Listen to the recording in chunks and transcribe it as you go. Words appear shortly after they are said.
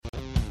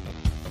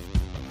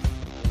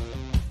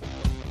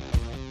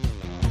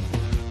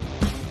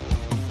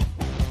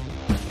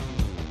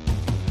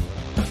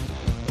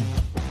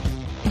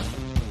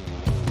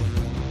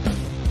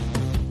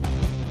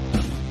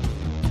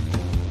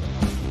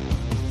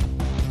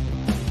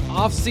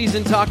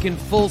Off-season talk in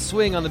full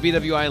swing on the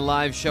BWI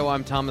Live Show.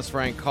 I'm Thomas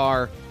Frank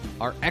Carr.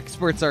 Our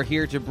experts are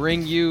here to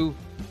bring you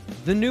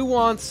the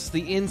nuance, the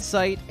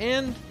insight,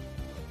 and,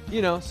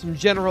 some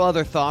general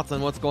other thoughts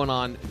on what's going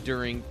on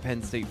during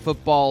Penn State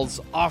football's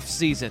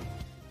off-season.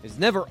 It's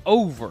never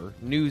over.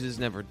 News is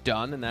never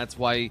done, and that's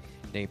why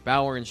Nate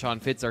Bauer and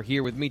Sean Fitz are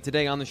here with me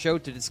today on the show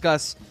to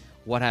discuss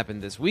what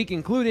happened this week,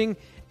 including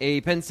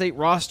a Penn State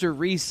roster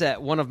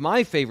reset. One of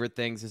my favorite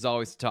things is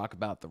always to talk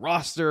about the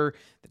roster,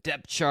 the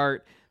depth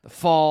chart, the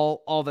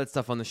fall, all that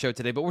stuff on the show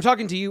today. But we're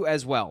talking to you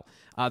as well.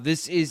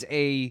 This is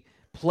a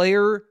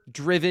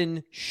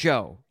player-driven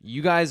show.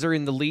 You guys are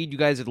in the lead. You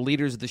guys are the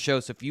leaders of the show.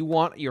 So if you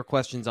want your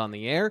questions on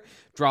the air,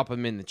 drop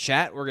them in the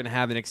chat. We're going to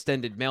have an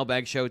extended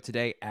mailbag show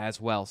today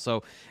as well.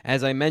 So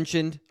as I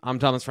mentioned, I'm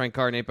Thomas Frank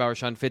Carr, Nate Bauer,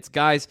 Sean Fitz.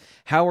 Guys,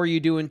 how are you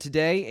doing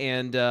today?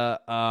 And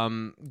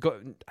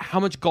how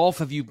much golf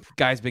have you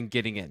guys been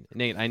getting in?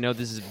 Nate, I know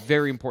this is a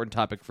very important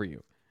topic for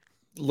you.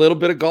 Little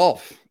bit of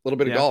golf.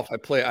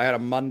 I had a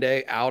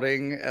Monday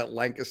outing at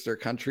Lancaster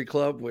Country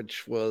Club,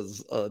 which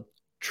was a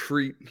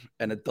treat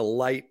and a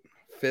delight.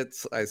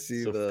 Fitz, I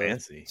see so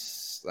fancy.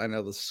 I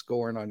know the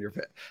scoring on your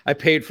face. I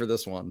paid for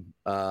this one,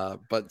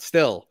 but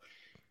still,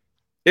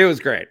 it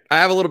was great. I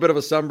have a little bit of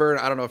a sunburn.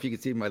 I don't know if you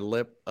can see my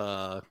lip.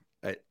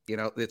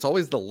 It's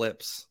always the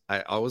lips.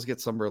 I always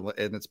get sunburn,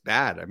 and it's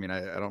bad. I mean,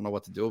 I don't know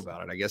what to do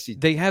about it. I guess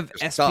they have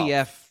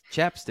SPF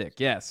chapstick.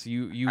 Yes,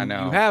 you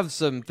have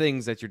some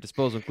things at your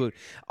disposal include.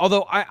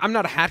 Although I'm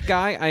not a hat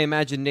guy. I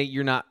imagine, Nate,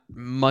 you're not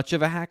much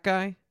of a hat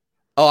guy.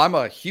 Oh, I'm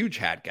a huge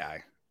hat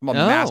guy. I'm a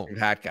massive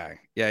hat guy.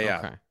 Yeah.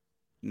 Okay.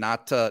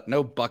 Not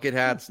no bucket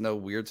hats, no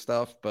weird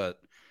stuff,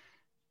 but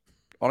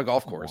on a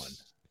golf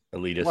course.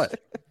 Elitist. What?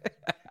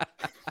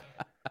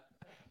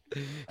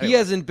 He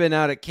hasn't been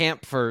out at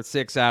camp for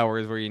 6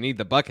 hours where you need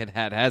the bucket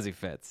hat, has he,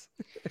 Fitz?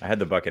 I had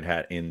the bucket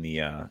hat in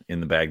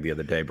the bag the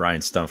other day.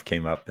 Brian Stumpf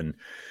came up and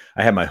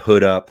I had my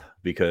hood up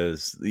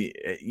because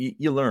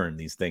you learn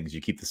these things.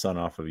 You keep the sun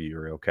off of you,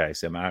 you're okay.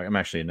 So I'm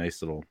actually a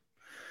nice little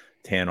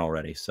tan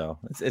already, so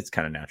it's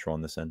kind of natural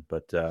on this end,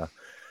 but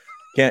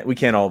we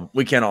can't all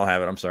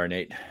have it. I'm sorry,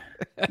 Nate.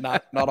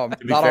 Not on to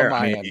be fair, on my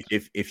I mean,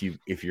 end. If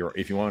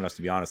you want us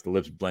to be honest, the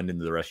lips blend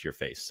into the rest of your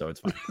face, so it's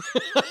fine.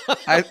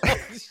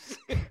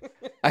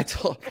 I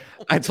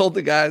told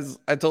the guys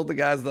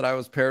that I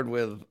was paired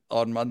with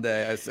on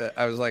Monday.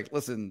 I was like,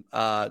 listen,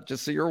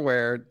 just so you're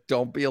aware,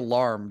 don't be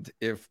alarmed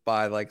if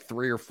by like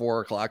 3 or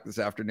 4 o'clock this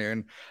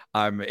afternoon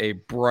I'm a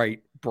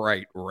bright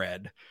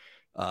red.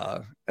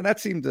 And that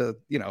seemed to,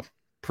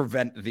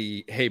 prevent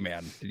the, hey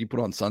man, did you put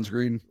on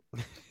sunscreen?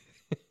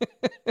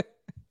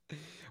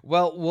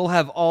 Well, we'll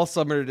have all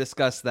summer to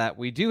discuss that.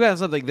 We do have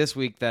something this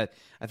week that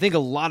I think a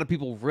lot of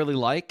people really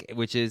like,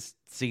 which is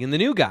seeing the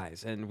new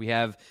guys. And we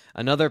have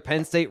another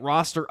Penn State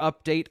roster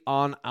update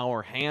on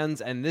our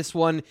hands. And this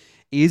one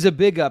is a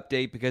big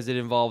update because it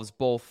involves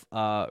both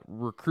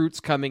recruits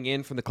coming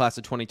in from the class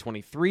of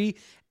 2023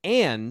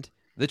 and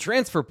the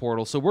transfer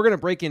portal. So we're going to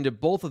break into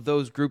both of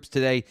those groups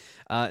today.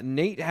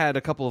 Nate had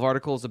a couple of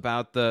articles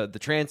about the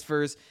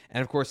transfers.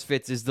 And, of course,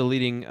 Fitz is the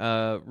leading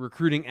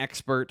recruiting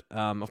expert.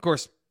 Of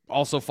course,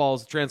 also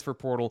follows the transfer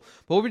portal.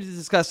 But we'll be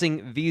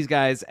discussing these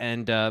guys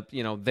and,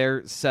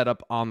 their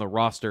setup on the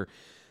roster.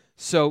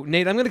 So,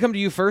 Nate, I'm going to come to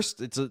you first.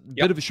 It's a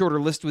bit of a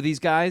shorter list with these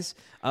guys,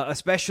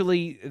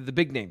 especially the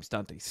big names,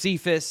 Dante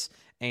Cephas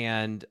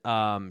and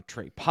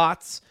Trey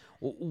Potts.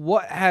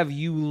 What have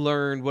you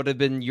learned? What have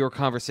been your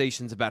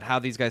conversations about how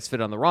these guys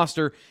fit on the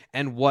roster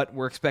and what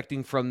we're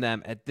expecting from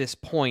them at this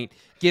point,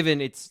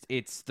 given it's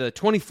the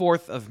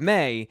 24th of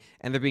May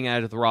and they're being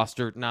added to the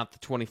roster, not the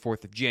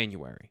 24th of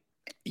January?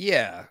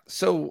 Yeah.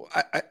 So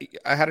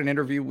I had an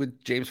interview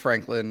with James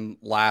Franklin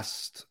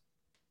last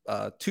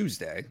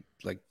Tuesday,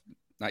 like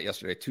not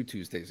yesterday, 2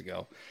 Tuesdays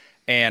ago.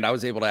 And I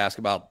was able to ask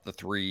about the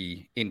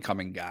 3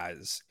 incoming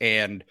guys.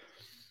 And,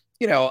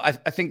 I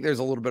think there's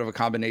a little bit of a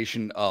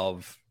combination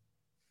of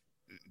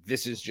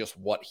this is just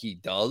what he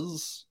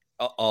does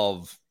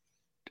of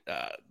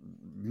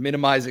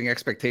minimizing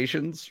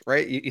expectations,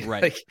 right?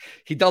 Right. Like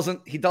he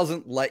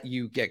doesn't let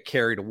you get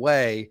carried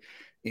away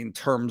in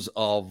terms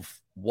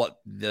of what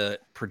the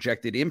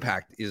projected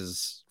impact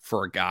is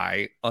for a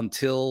guy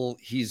until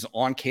he's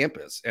on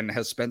campus and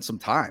has spent some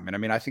time. And I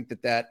mean, I think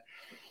that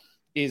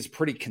is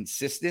pretty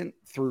consistent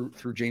through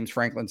James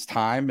Franklin's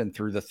time and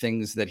through the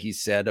things that he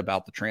said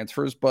about the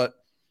transfers. But,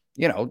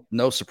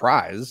 no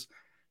surprise,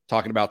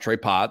 talking about Trey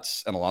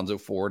Potts and Alonzo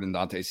Ford and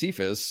Dante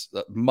Cephas,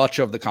 much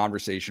of the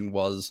conversation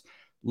was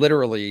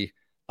literally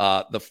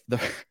the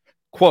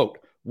quote,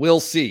 "We'll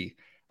see."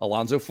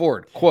 Alonzo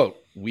Ford, quote,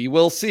 "We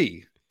will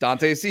see."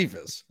 Dante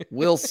Cephas,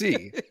 we'll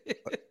see.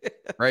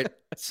 Right.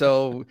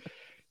 So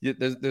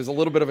there's a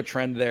little bit of a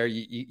trend there.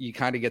 You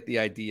kind of get the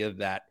idea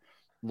that,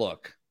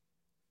 look,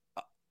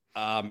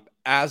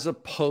 as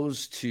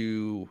opposed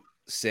to,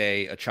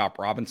 say, a Chop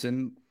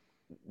Robinson,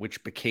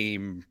 which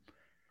became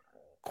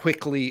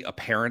quickly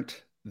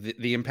apparent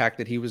the impact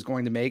that he was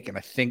going to make. And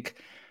I think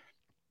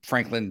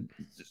Franklin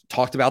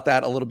talked about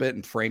that a little bit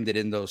and framed it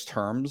in those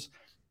terms.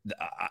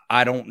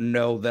 I don't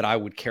know that I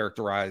would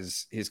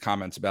characterize his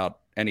comments about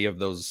any of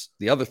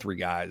the other three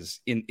guys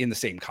in the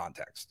same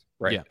context,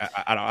 right? Yeah.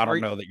 I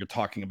don't know that you're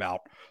talking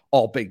about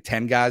all Big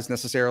Ten guys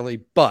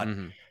necessarily, but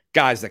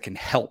guys that can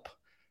help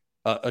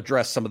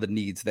address some of the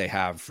needs they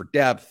have for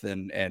depth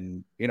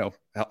and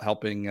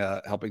helping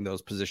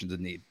those positions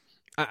in need.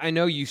 I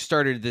know you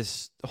started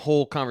this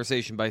whole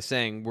conversation by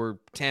saying we're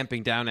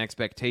tamping down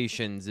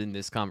expectations in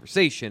this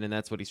conversation, and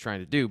that's what he's trying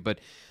to do. But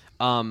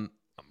I'm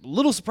a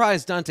little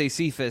surprised Dante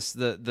Cephas,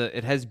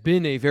 it has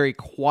been a very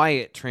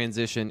quiet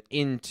transition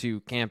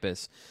into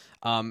campus,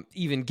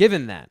 even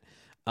given that.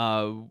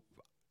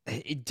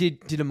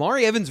 Did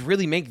Amari Evans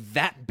really make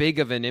that big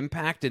of an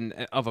impact and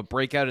of a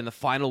breakout in the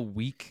final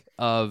week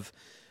of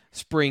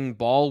spring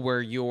ball,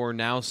 where you're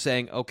now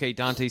saying, okay,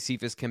 Dante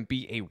Cephas can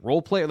be a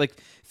role player? Like,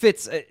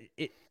 Fitz,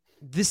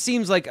 this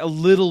seems like a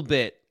little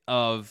bit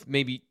of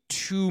maybe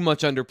too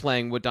much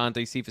underplaying what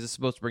Dante Cephas is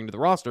supposed to bring to the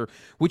roster,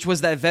 which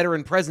was that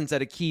veteran presence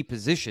at a key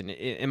position.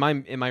 Am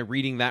I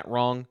reading that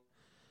wrong?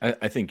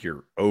 I think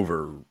you're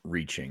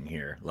overreaching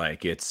here.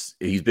 Like,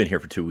 he's been here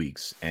for 2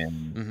 weeks,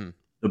 and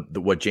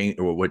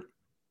what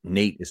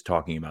Nate is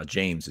talking about,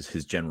 James, is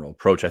his general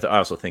approach. I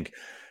also think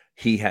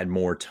he had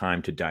more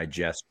time to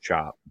digest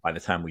Chop by the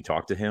time we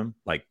talked to him.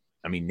 Like,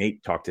 I mean,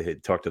 Nate talked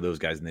to those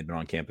guys, and they've been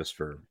on campus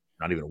for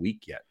not even a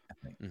week yet. I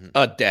think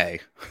a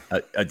day.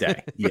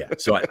 Yeah.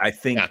 So I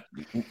think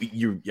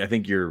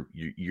you're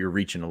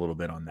reaching a little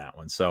bit on that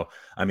one. So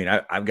I mean,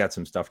 I've got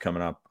some stuff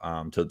coming up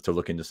to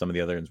look into some of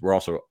the other ones. We're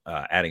also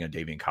adding a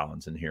Davian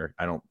Collins in here.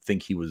 I don't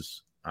think he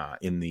was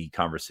in the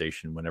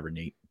conversation whenever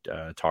Nate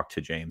talked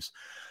to James.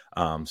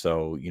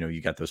 So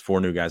you got those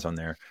 4 new guys on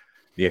there.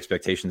 The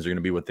expectations are going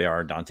to be what they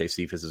are. Dante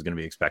Cephas is going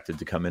to be expected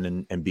to come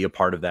in and be a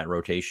part of that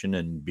rotation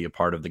and be a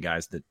part of the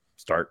guys that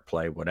start,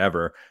 play,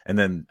 whatever. And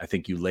then I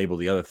think you label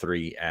the other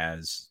 3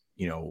 as,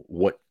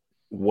 what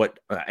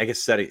I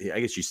guess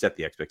you set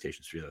the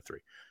expectations for the other 3.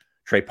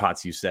 Trey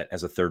Potts you set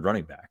as a third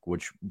running back,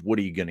 what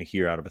are you going to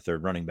hear out of a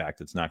third running back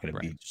that's not going to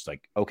be just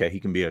like, okay, he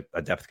can be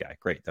a depth guy.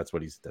 Great. That's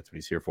what he's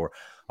here for.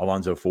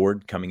 Alonzo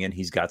Ford coming in.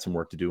 He's got some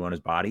work to do on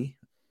his body.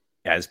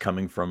 As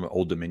coming from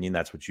Old Dominion,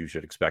 that's what you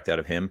should expect out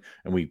of him.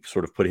 And we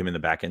sort of put him in the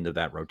back end of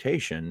that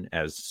rotation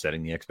as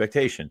setting the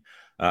expectation.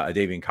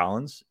 Davian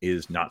Collins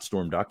is not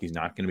Storm Duck. He's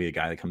not going to be a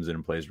guy that comes in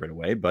and plays right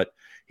away, but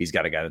he's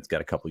got a guy that's got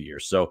a couple of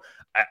years. So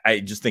I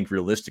just think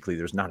realistically,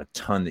 there's not a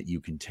ton that you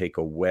can take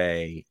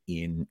away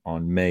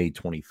on May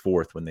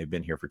 24th when they've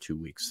been here for 2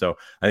 weeks. So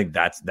I think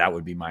that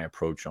would be my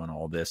approach on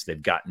all this. They've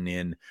gotten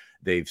in,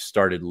 they've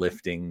started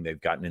lifting,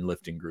 they've gotten in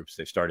lifting groups,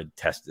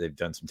 they've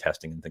done some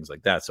testing and things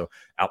like that. So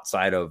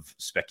outside of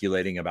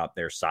speculating about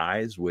their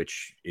size,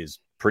 which is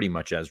pretty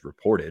much as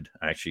reported,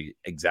 actually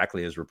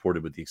exactly as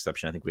reported, with the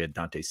exception, I think we had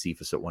Dante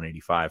Cephas at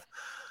 185.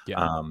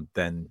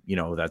 Then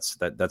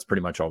that's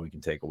pretty much all we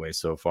can take away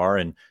so far,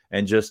 and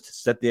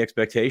just set the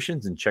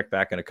expectations and check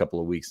back in a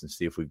couple of weeks and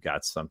see if we've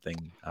got something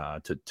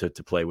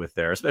to play with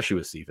there, especially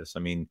with Cephas.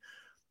 I mean,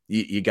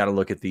 you got to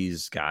look at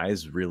these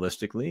guys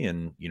realistically,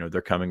 and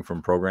they're coming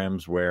from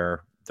programs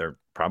where they're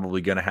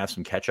probably going to have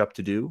some catch up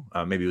to do,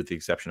 maybe with the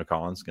exception of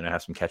Collins, going to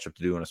have some catch up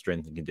to do on a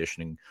strength and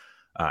conditioning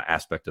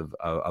aspect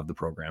of the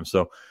program.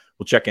 So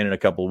we'll check in a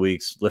couple of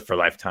weeks. Lift for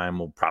Lifetime,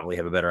 we'll probably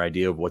have a better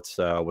idea of what's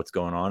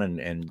going on,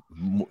 and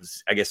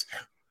I guess,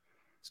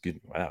 excuse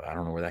me, I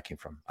don't know where that came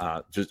from.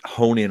 Just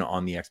hone in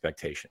on the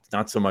expectations,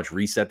 not so much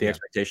reset the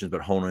expectations,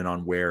 but hone in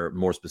on where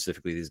more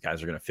specifically these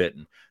guys are going to fit.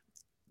 And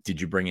did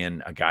you bring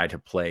in a guy to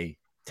play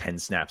 10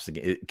 snaps a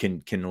game?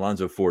 Can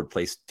Alonzo Ford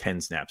play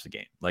 10 snaps a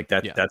game? Like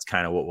that? Yeah. That's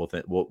kind of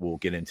what we'll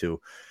get into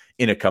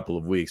in a couple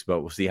of weeks, but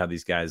we'll see how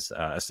these guys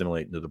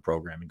assimilate into the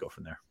program and go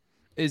from there.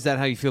 Is that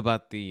how you feel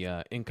about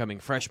the incoming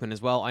freshmen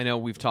as well? I know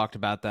we've talked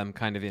about them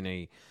kind of in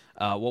a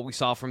what we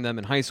saw from them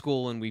in high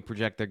school, and we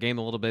project their game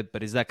a little bit,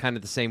 but is that kind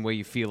of the same way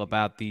you feel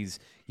about these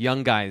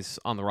young guys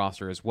on the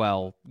roster as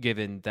well,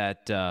 given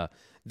that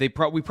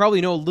we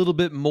probably know a little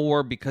bit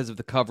more because of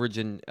the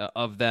coverage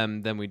of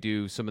them than we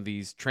do some of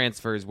these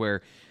transfers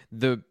where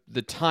the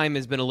time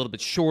has been a little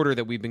bit shorter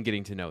that we've been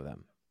getting to know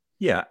them?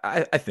 Yeah,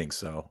 I think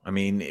so. I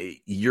mean,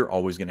 you're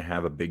always going to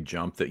have a big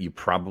jump that you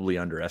probably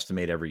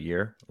underestimate every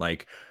year.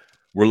 Like,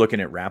 we're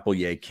looking at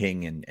Rappleyea,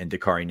 King, and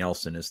Dakari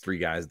Nelson as 3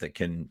 guys that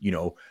can,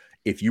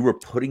 if you were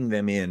putting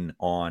them in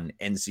on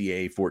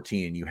NCAA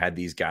 14 and you had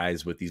these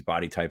guys with these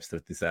body types,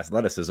 with this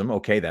athleticism,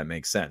 okay, that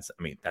makes sense.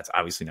 I mean, that's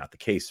obviously not the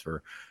case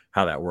for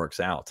how that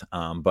works out.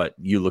 But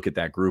you look at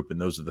that group,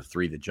 and those are the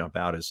 3 that jump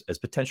out as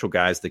potential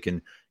guys that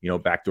can,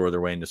 backdoor their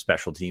way into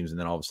special teams, and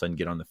then all of a sudden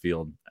get on the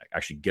field,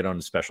 actually get on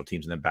the special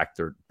teams, and then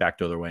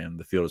backdoor their way on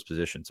the field as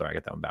position. Sorry, I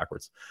got that one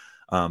backwards.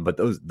 But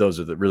those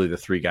are really the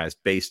 3 guys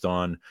based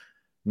on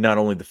not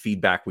only the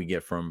feedback we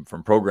get from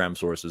program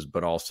sources,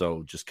 but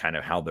also just kind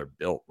of how they're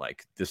built.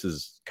 Like, this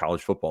is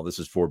college football. This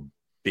is for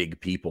big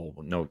people.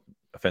 No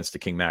offense to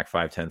King Mac,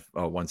 5'10",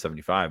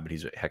 175, but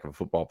he's a heck of a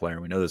football player.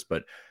 We know this,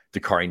 but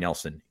Dakari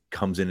Nelson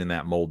comes in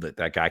that mold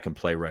that guy can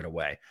play right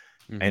away.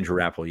 Mm-hmm. Andrew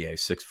Rappleyea,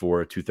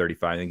 6'4",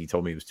 235. I think he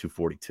told me he was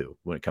 242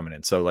 when it coming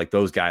in. So like,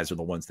 those guys are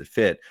the ones that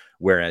fit.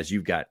 Whereas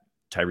you've got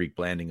Tyreek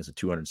Blanding is a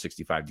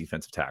 265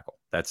 defensive tackle.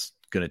 That's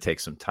going to take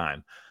some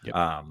time. Yep.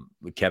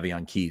 With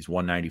Kevion Keys,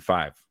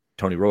 195.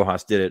 Tony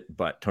Rojas did it,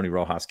 but Tony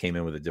Rojas came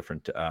in with a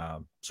different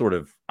sort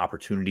of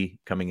opportunity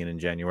coming in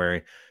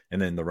January.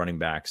 And then the running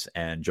backs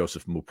and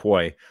Joseph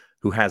Mupoi,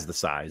 who has the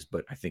size,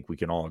 but I think we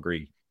can all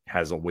agree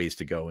has a ways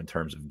to go in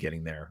terms of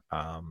getting there,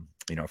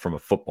 from a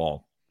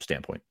football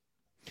standpoint.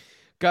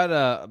 Got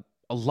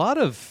a lot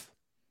of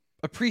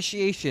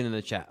appreciation in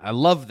the chat. I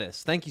love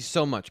this. Thank you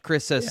so much.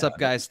 Chris says, "Sup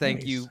guys,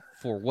 thank you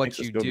for what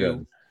you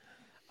do."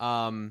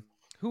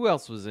 Who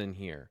else was in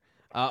here?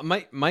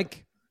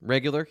 Mike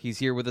Regular, he's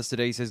here with us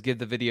today. He says, give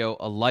the video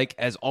a like.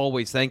 As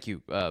always, thank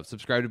you.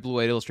 Subscribe to Blue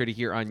White Illustrated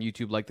here on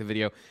YouTube. Like the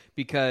video.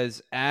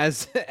 Because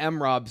as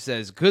M-Rob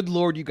says, good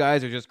Lord, you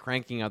guys are just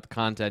cranking out the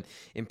content.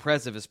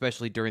 Impressive,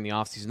 especially during the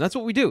offseason. That's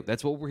what we do.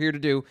 That's what we're here to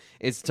do,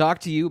 is talk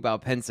to you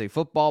about Penn State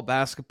football,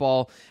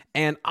 basketball.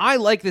 And I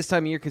like this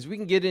time of year because we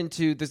can get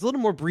into, there's a little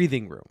more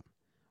breathing room,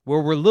 where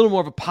we're a little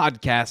more of a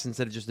podcast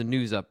instead of just a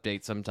news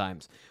update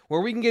sometimes,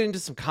 where we can get into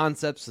some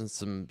concepts and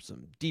some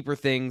deeper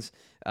things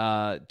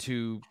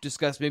to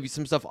discuss maybe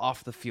some stuff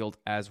off the field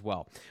as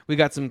well. We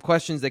got some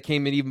questions that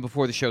came in even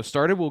before the show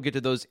started. We'll get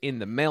to those in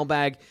the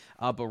mailbag,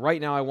 but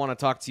right now I want to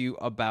talk to you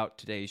about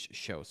today's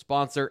show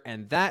sponsor,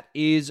 and that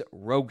is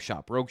Rogue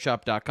Shop.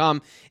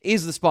 RogueShop.com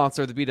is the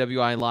sponsor of the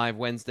BWI Live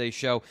Wednesday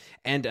show,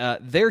 and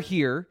they're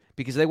here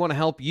because they want to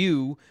help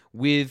you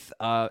with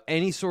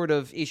any sort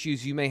of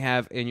issues you may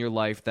have in your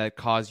life that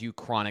cause you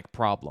chronic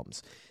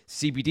problems.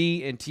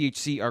 CBD and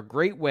THC are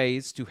great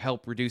ways to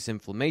help reduce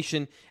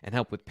inflammation and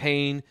help with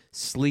pain,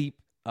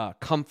 sleep,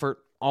 comfort,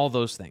 all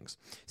those things.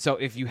 So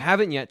if you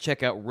haven't yet,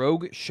 check out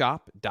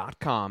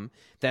RogueShop.com.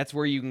 That's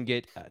where you can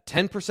get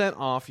 10%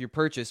 off your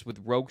purchase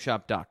with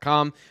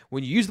RogueShop.com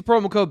when you use the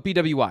promo code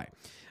BWI.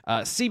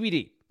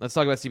 CBD, let's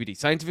talk about CBD.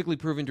 Scientifically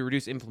proven to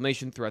reduce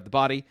inflammation throughout the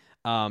body.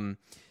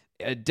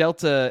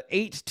 Delta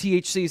 8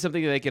 THC is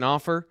something that they can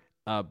offer,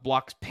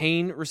 blocks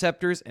pain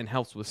receptors and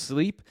helps with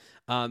sleep.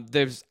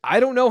 I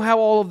don't know how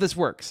all of this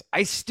works.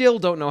 I still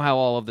don't know how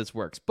all of this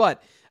works,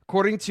 but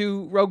according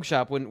to Rogue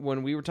Shop,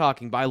 when we were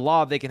talking, by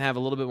law, they can have a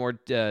little bit more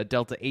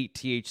Delta 8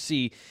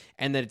 THC,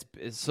 and that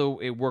so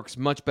it works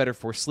much better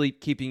for sleep,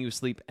 keeping you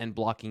asleep and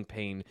blocking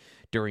pain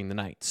during the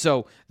night.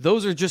 So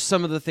those are just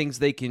some of the things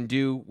they can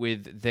do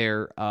with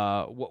their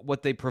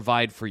what they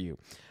provide for you.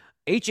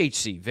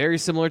 HHC, very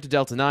similar to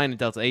Delta 9 and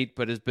Delta 8,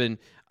 but has been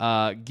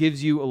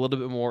gives you a little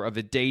bit more of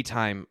a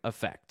daytime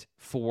effect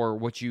for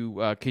what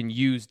you can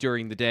use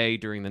during the day,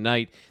 during the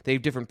night. They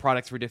have different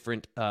products for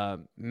different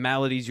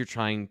maladies you're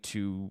trying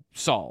to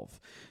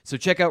solve. So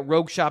check out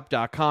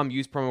RogueShop.com.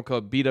 Use promo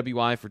code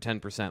BWI for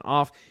 10%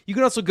 off. You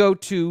can also go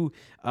to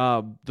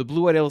the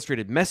Blue White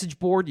Illustrated message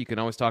board. You can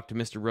always talk to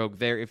Mr. Rogue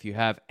there if you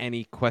have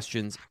any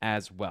questions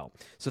as well.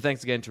 So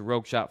thanks again to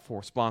Rogue Shop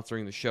for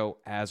sponsoring the show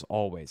as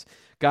always.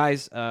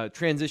 Guys,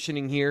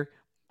 transitioning here.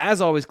 As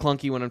always,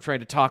 clunky when I'm trying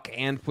to talk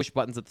and push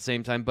buttons at the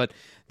same time, but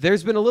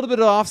there's been a little bit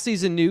of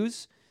off-season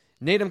news.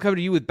 Nate, I'm coming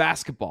to you with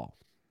basketball.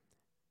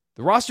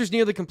 The roster's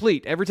nearly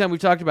complete. Every time we've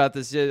talked about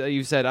this,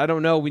 you said, I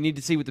don't know, we need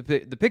to see what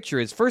the picture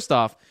is. First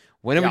off,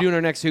 when are we doing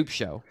our next hoop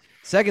show?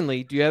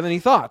 Secondly, do you have any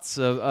thoughts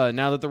of,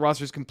 now that the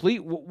roster's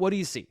complete? What do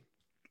you see?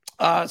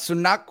 So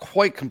not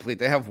quite complete.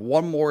 They have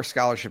one more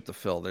scholarship to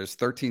fill. There's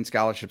 13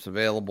 scholarships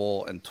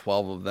available, and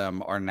 12 of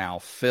them are now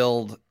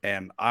filled.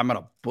 And I'm going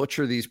to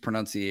butcher these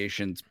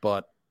pronunciations,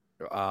 but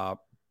I'm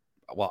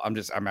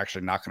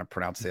actually not going to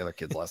pronounce the other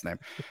kid's last name.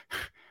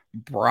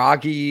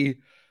 Bragi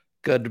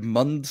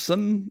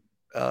Gudmundsson,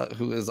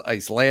 who is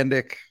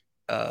Icelandic.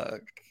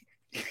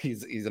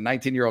 He's a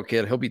 19-year-old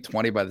kid. He'll be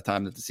 20 by the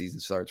time that the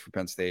season starts for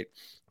Penn State.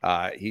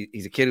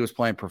 He's a kid who was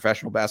playing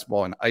professional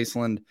basketball in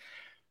Iceland,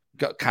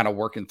 kind of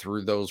working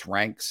through those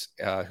ranks,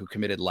 who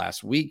committed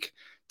last week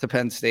to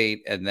Penn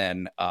State. And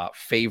then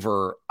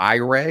Favor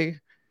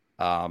Ire,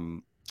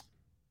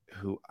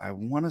 who I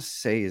want to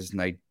say is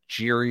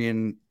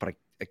Nigerian, but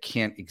I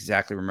can't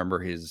exactly remember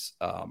his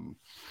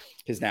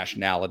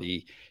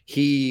nationality.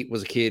 He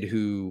was a kid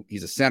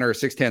he's a center,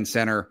 6'10"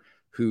 center,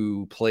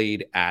 who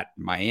played at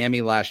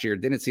Miami last year.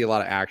 Didn't see a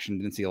lot of action,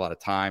 didn't see a lot of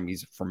time.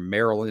 He's from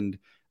Maryland,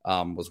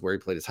 was where he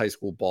played his high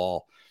school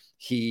ball.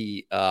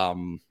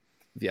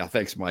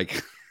 Thanks,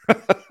 Mike.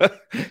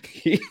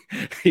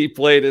 he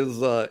played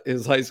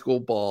his high school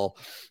ball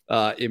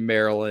in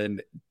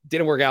Maryland.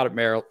 Didn't work out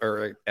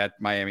at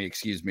Miami,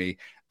 excuse me,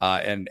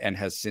 and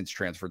has since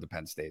transferred to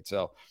Penn State.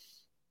 So,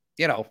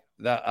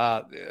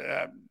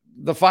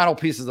 the final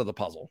pieces of the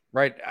puzzle,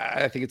 right?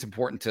 I think it's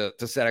important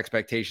to set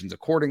expectations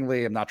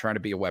accordingly. I'm not trying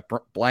to be a wet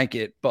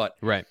blanket, but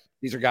right.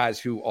 These are guys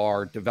who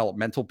are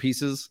developmental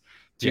pieces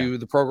to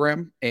the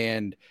program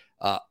and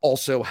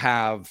also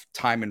have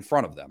time in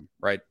front of them,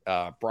 right?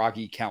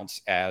 Bragi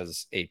counts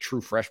as a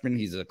true freshman.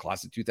 He's a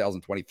class of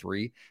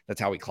 2023.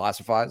 That's how he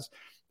classifies.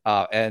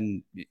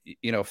 And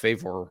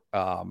Favor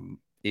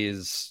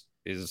is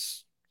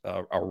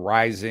a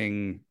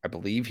rising, I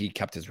believe he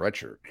kept his red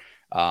shirt.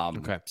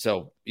 Okay.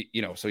 So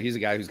he's a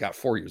guy who's got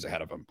 4 years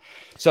ahead of him.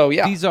 So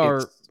yeah, these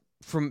are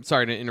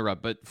sorry to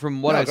interrupt, but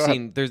from what I've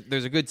seen,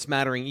 there's a good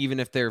smattering, even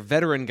if they're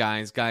veteran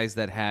guys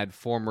that had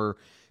former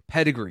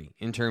pedigree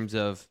in terms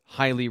of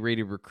highly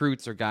rated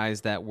recruits or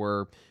guys that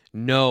were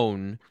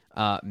known.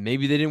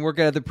 Maybe they didn't work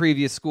out at the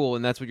previous school,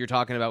 and that's what you're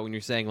talking about when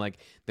you're saying like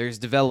there's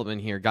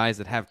development here, guys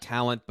that have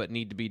talent but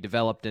need to be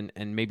developed,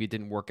 and maybe it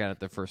didn't work out at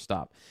their first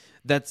stop.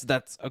 That's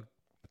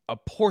a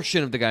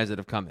portion of the guys that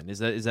have come in. Is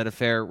that a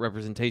fair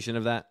representation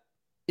of that?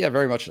 Yeah,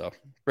 very much so.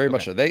 Very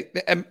much so.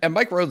 And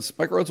Mike Rhodes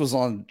was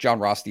on John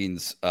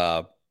Rothstein's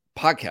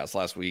podcast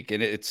last week,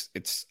 and it's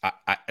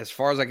as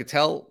far as I could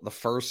tell, the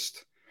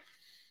first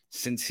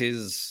since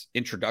his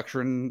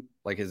introduction,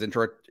 like his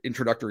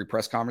introductory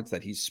press conference,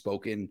 that he's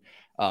spoken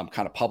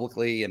kind of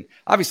publicly. And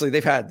obviously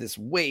they've had this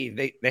wave.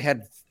 They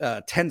had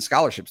 10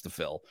 scholarships to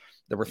fill.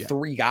 There were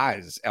 3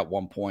 guys at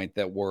one point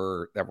that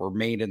were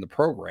made in the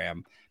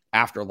program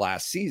after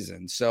last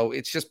season. So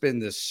it's just been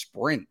this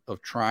sprint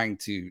of trying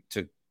to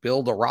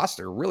build a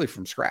roster really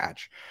from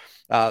scratch.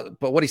 But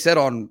what he said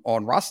on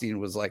Rothstein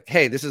was like,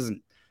 hey, this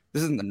isn't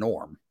the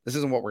norm. This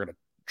isn't what we're going to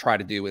try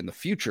to do in the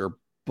future.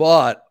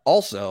 But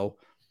also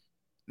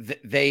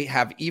they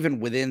have, even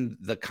within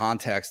the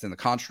context and the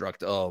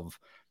construct of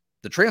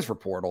the transfer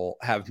portal,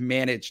 have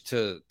managed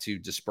to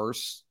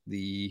disperse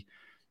the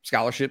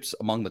scholarships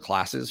among the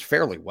classes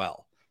fairly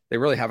well. They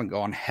really haven't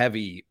gone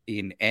heavy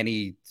in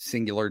any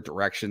singular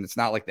direction. It's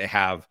not like they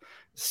have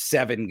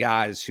 7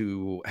 guys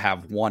who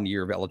have 1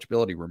 year of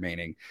eligibility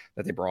remaining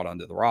that they brought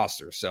onto the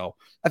roster. So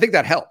I think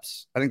that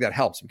helps.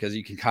 Because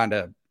you can kind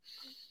of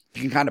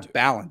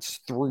balance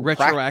through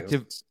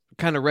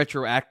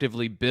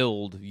retroactively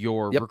build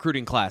your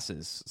recruiting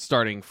classes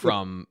starting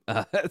from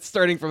a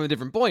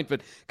different point,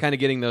 but kind of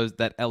getting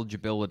that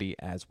eligibility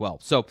as well.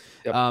 So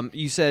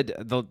you said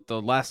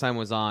the last time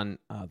was on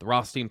the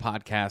Rothstein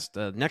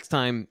podcast. Next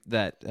time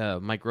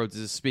that Mike Rhodes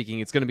is speaking,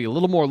 it's going to be a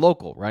little more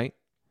local, right?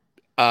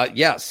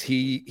 Yes,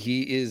 he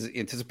is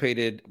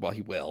anticipated. Well,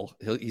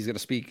 he's going to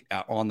speak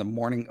on the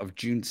morning of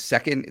June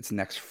 2nd. It's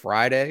next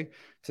Friday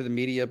to the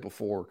media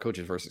before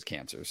Coaches versus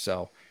Cancer.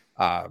 So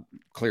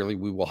clearly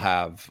we will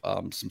have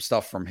some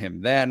stuff from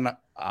him then.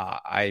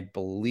 I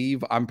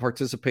believe I'm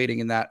participating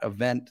in that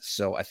event.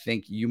 So I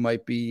think you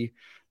might be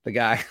the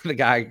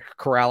guy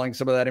corralling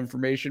some of that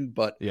information,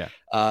 but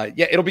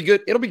it'll be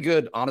good. It'll be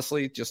good,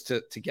 honestly, just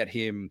to get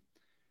him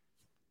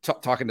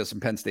talking to some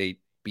Penn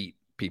State beat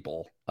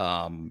people,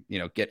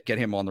 get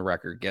him on the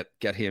record,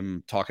 get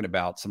him talking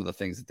about some of the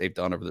things that they've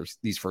done over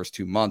these first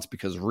 2 months,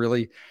 because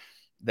really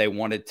they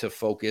wanted to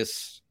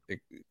focus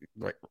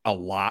a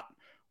lot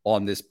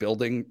on this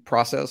building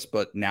process.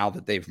 But now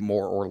that they've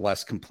more or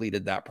less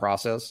completed that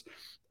process,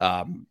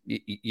 they're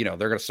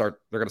going to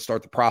start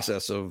the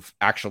process of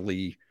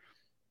actually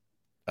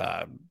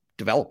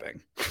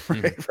developing,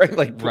 right?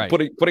 Like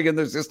putting in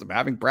their system,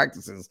 having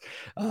practices,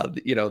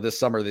 this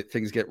summer that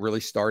things get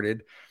really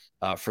started.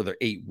 For the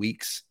 8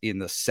 weeks in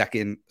the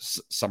second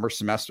summer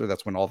semester.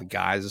 That's when all the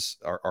guys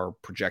are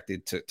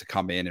projected to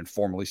come in and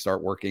formally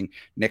start working.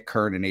 Nick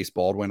Kern and Ace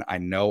Baldwin, I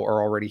know,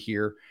 are already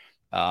here.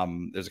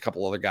 There's a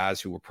couple other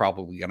guys who are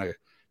probably going to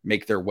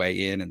make their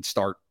way in and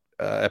start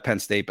at Penn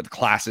State, but the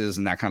classes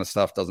and that kind of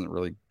stuff doesn't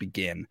really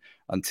begin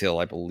until,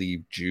 I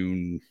believe,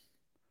 June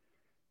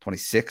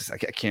 26th. I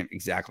can't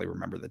exactly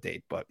remember the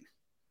date, but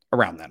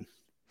around then.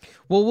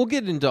 Well, we'll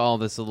get into all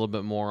this a little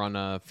bit more on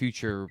a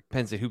future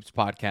Penn State Hoops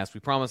podcast. We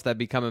promised that'd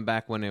be coming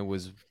back when it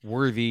was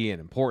worthy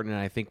and important,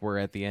 and I think we're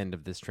at the end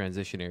of this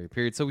transitionary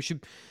period. So we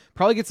should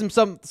probably get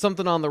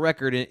something on the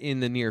record in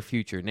the near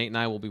future. Nate and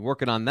I will be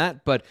working on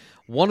that. But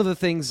one of the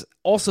things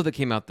also that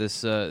came out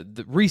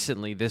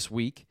recently this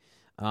week,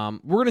 we're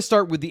going to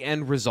start with the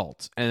end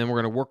result, and then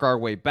we're going to work our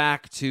way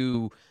back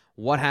to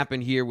what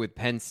happened here with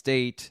Penn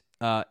State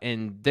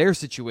and their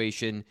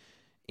situation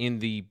in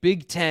the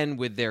Big Ten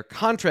with their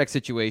contract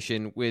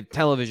situation with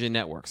television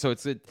networks. So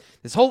it's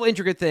this whole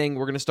intricate thing.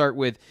 We're going to start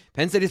with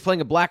Penn State is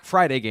playing a Black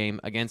Friday game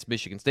against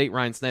Michigan State.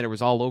 Ryan Snyder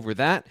was all over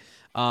that,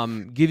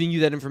 giving you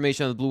that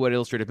information on the Blue White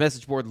Illustrated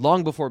message board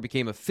long before it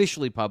became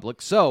officially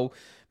public. So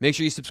make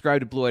sure you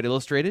subscribe to Blue White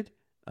Illustrated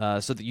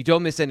so that you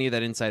don't miss any of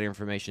that insider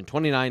information.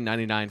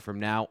 $29.99 from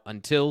now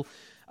until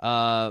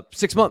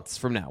 6 months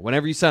from now.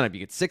 Whenever you sign up,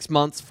 you get 6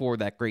 months for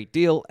that great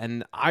deal,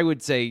 and I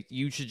would say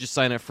you should just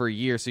sign up for a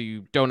year so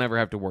you don't ever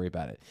have to worry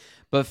about it.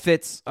 But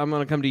Fitz, I'm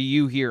going to come to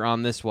you here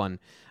on this one.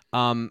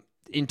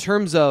 In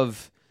terms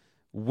of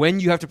when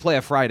you have to play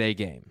a Friday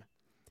game,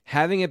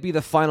 having it be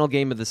the final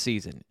game of the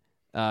season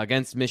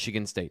against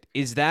Michigan State,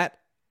 is that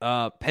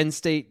Penn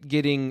State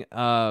getting,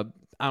 I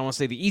don't want to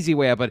say the easy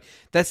way out, but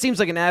that seems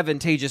like an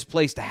advantageous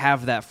place to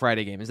have that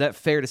Friday game. Is that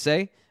fair to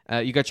say?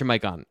 You got your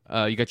mic on.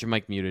 You got your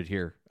mic muted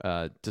here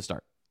to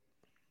start.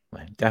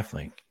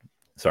 Definitely.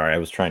 Sorry, I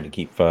was trying to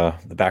keep the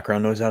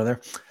background noise out of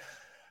there.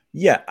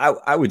 Yeah,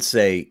 I would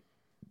say,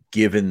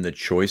 given the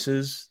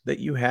choices that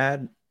you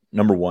had,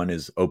 number one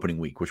is opening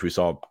week, which we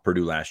saw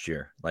Purdue last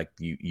year. Like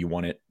you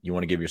want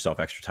to give yourself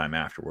extra time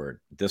afterward.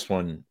 This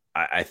one,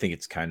 I think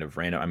it's kind of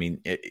random. I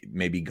mean, it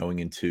maybe going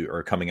into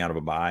or coming out of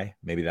a bye,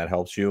 maybe that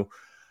helps you.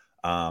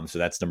 So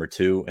that's number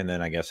 2. And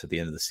then I guess at the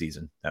end of the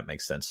season, that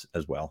makes sense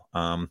as well.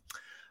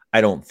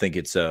 I don't think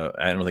it's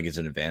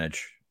an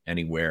advantage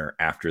anywhere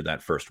after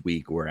that first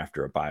week or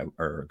after a bye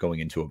or going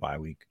into a bye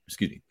week,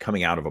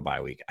 coming out of a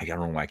bye week. I don't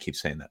know why I keep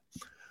saying that.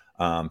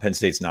 Penn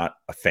State's not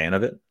a fan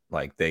of it.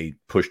 Like, they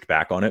pushed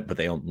back on it, but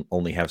they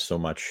only have so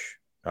much,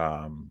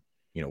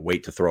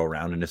 weight to throw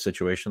around in a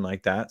situation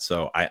like that.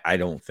 So I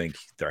don't think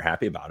they're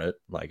happy about it.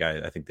 Like,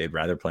 I think they'd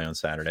rather play on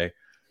Saturday,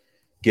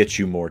 get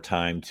you more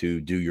time to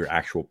do your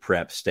actual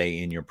prep, stay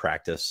in your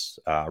practice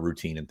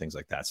routine and things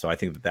like that. So I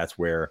think that's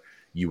where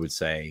you would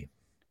say,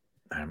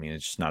 I mean,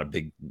 it's just not a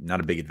big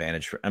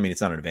advantage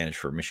it's not an advantage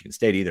for Michigan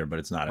State either, but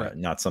it's not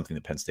not something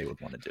that Penn State would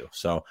want to do.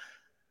 So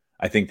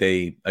I think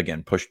they,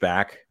 again, pushed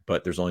back,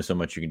 but there's only so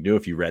much you can do.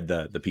 If you read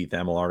the Pete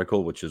Thamel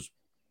article, which is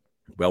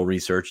well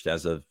researched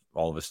as of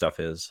all of his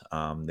stuff is,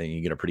 then you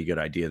get a pretty good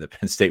idea that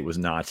Penn State was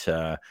not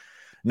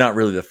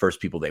really the first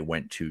people they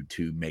went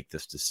to make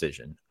this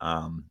decision.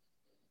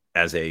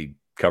 As a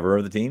cover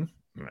of the team,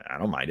 I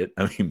don't mind it.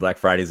 I mean, Black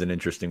Friday is an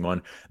interesting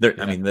one.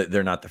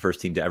 They're not the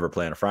first team to ever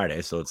play on a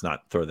Friday, so it's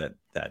not throw that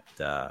that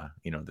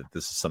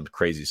this is some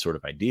crazy sort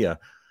of idea.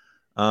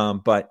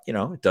 But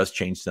it does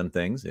change some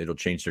things. It'll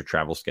change their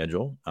travel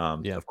schedule.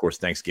 Of course,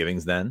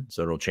 Thanksgiving's then,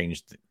 so it'll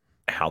change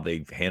how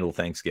they handle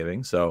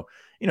Thanksgiving. So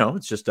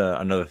it's just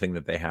another thing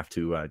that they have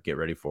to get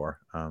ready for.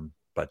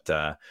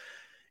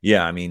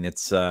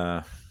 It's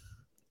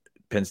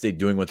Penn State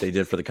doing what they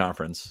did for the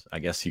conference. I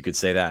guess you could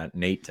say that.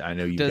 Nate, I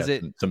know you got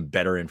some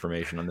better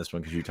information on this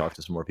one because you talked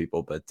to some more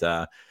people,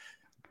 but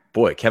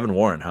boy, Kevin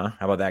Warren, huh?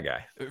 How about that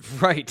guy?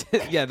 Right.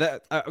 Yeah.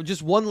 That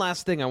just one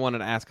last thing I wanted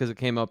to ask, because it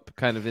came up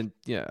kind of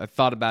I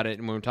thought about it,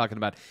 and when we're talking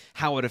about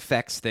how it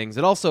affects things,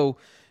 it also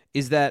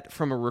is that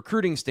from a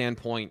recruiting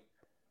standpoint,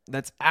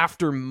 that's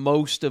after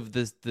most of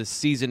the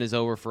season is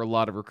over for a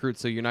lot of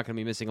recruits, so you're not going to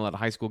be missing a lot of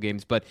high school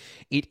games, but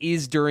it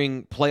is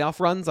during playoff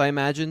runs, I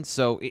imagine.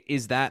 So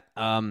is that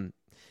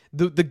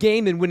the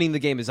game and winning the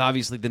game is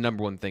obviously the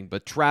number one thing,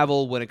 but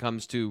travel when it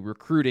comes to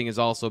recruiting has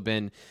also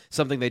been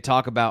something they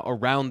talk about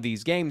around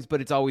these games,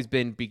 but it's always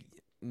been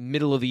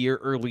middle of the year,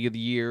 early of the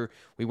year.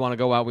 We want to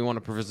go out. We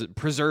want to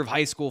preserve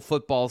high school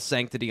football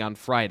sanctity on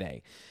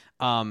Friday.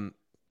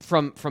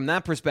 From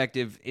that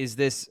perspective, is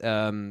this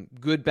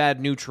good,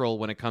 bad, neutral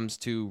when it comes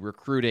to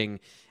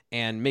recruiting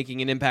and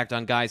making an impact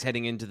on guys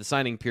heading into the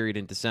signing period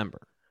in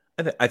December?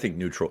 I think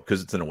neutral,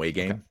 because it's an away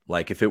game. Okay.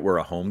 Like, if it were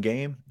a home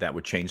game, that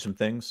would change some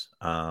things.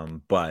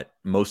 But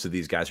most of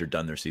these guys are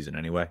done their season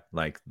anyway.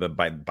 Like,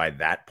 by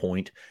that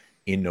point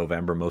in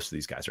November, most of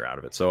these guys are out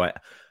of it. So I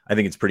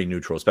think it's pretty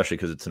neutral, especially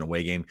because it's an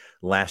away game.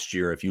 Last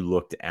year, if you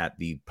looked at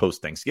the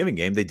post-Thanksgiving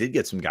game, they did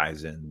get some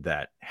guys in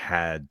that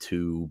had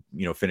to,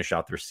 finish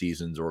out their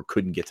seasons or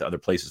couldn't get to other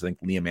places. I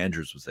think Liam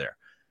Andrews was there.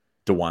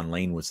 DeJuan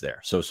Lane was there.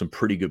 So some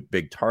pretty good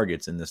big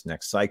targets in this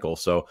next cycle.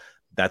 So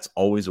that's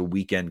always a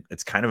weekend.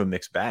 It's kind of a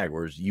mixed bag,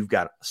 whereas you've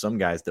got some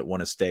guys that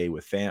want to stay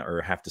with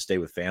or have to stay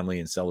with family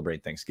and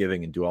celebrate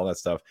Thanksgiving and do all that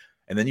stuff.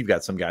 And then you've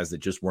got some guys that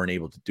just weren't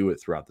able to do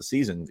it throughout the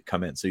season to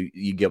come in. So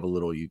you give a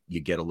little, you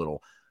get a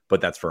little,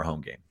 but that's for a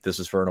home game. This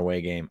is for an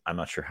away game. I'm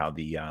not sure how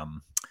the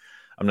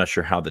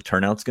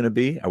turnout's going to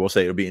be. I will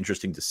say it'll be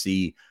interesting to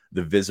see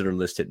the visitor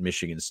list at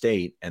Michigan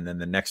State, and then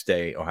the next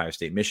day Ohio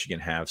State,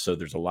 Michigan have. So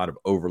there's a lot of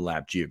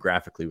overlap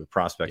geographically with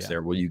prospects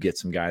there. Will you get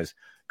some guys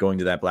going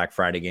to that Black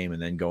Friday game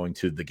and then going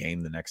to the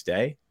game the next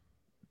day?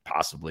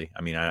 Possibly.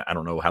 I mean, I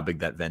don't know how big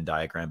that Venn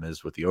diagram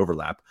is with the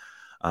overlap,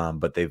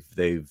 but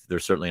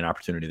there's certainly an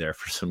opportunity there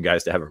for some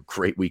guys to have a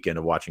great weekend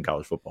of watching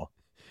college football.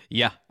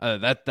 Yeah,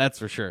 that's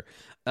for sure.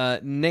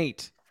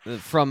 Nate,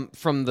 from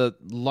the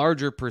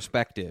larger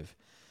perspective,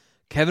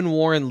 Kevin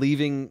Warren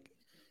leaving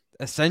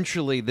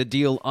essentially the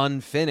deal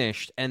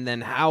unfinished, and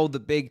then how the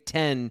Big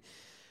Ten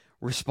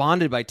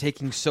responded by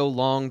taking so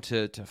long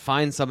to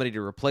find somebody to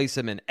replace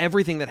him, and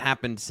everything that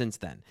happened since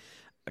then.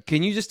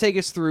 Can you just take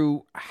us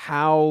through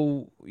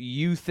how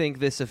you think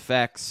this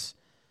affects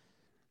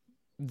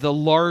the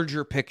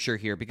larger picture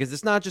here? Because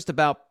it's not just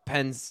about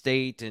Penn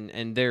State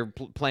and they're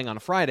playing on a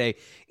Friday.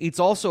 It's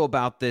also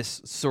about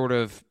this sort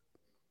of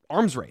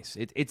arms race.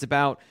 It's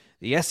about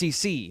the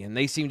SEC, and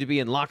they seem to be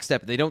in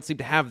lockstep. They don't seem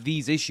to have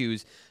these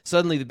issues.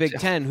 Suddenly the Big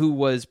Ten, who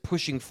was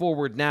pushing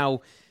forward,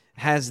 now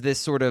has this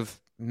sort of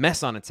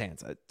mess on its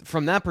hands.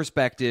 From that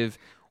perspective,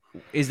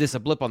 is this a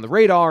blip on the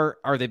radar?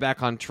 Are they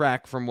back on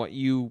track from what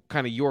your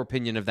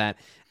opinion of that?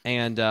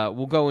 And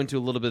we'll go into a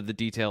little bit of the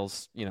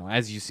details,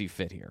 as you see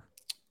fit here.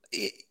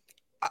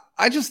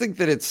 I just think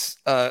that it's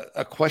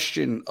a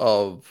question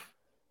of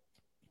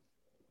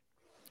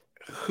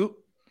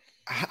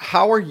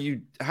how are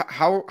you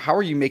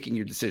making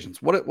your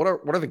decisions? What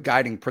are the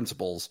guiding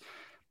principles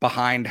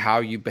behind how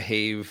you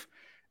behave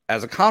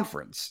as a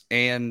conference?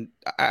 And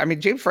I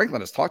mean, James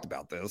Franklin has talked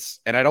about this,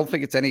 and I don't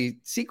think it's any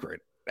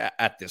secret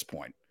at this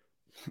point.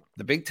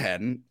 The Big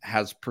Ten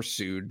has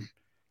pursued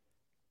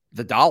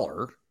the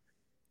dollar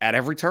at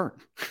every turn,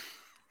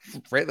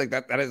 right? Like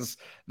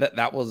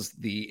that was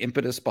the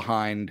impetus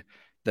behind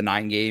the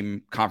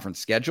 9-game conference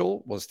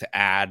schedule, was to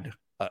add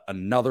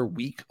another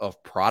week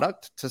of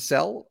product to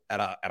sell at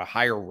a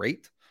higher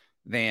rate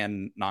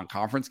than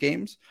non-conference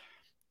games.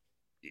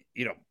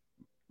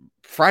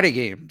 Friday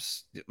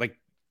games, like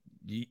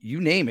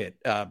you name it,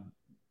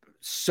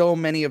 so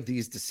many of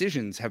these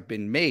decisions have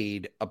been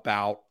made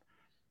about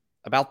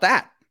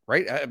that,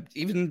 right?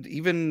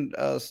 Even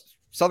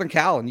Southern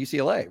Cal and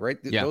UCLA, right?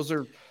 Yeah.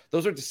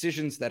 Those are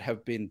decisions that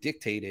have been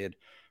dictated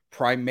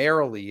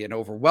primarily and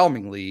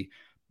overwhelmingly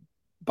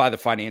by the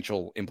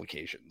financial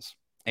implications.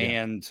 Yeah.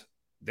 And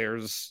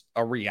there's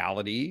a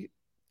reality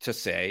to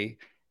say,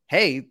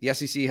 hey, the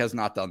SEC has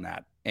not done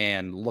that.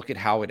 And look at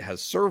how it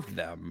has served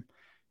them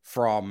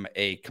from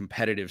a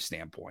competitive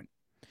standpoint,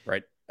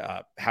 right?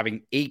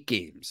 Having 8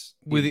 games.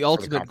 With the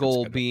ultimate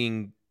goal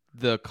being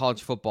the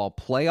college football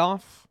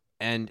playoff.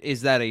 And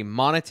is that a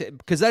monetary?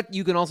 Because that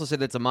you can also say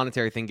that's a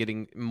monetary thing,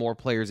 getting more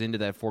players into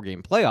that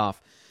 4-game playoff,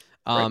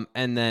 right.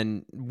 And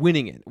then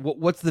winning it.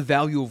 What's the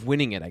value of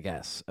winning it? I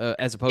guess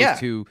as opposed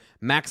to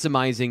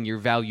maximizing your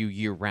value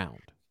year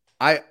round.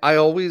 I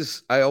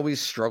always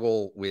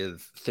struggle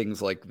with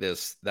things like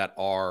this that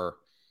are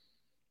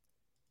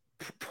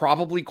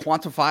probably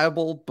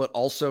quantifiable, but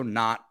also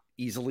not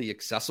easily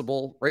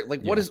accessible, right?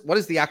 Like what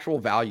is the actual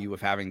value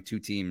of having 2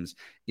 teams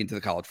into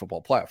the college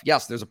football playoff?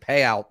 Yes, there's a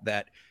payout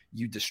that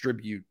you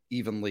distribute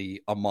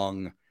evenly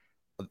among,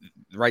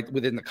 right,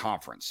 within the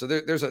conference. So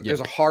there's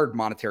a hard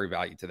monetary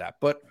value to that.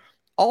 But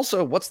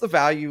also, what's the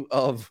value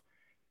of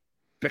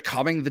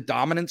becoming the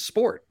dominant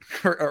sport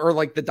or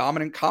like the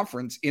dominant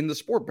conference in the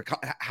sport,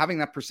 having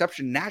that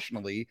perception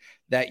nationally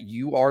that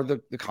you are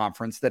the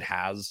conference that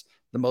has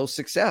the most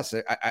success?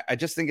 I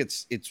just think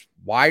it's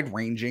wide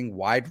ranging,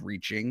 wide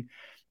reaching,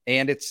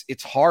 and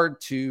it's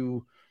hard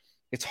to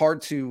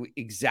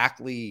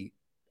exactly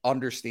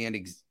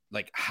understand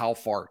like how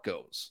far it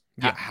goes,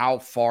 how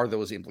far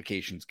those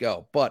implications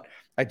go. But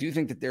I do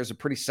think that there's a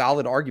pretty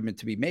solid argument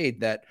to be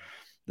made that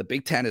the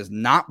Big Ten is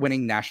not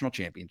winning national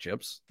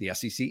championships. The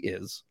SEC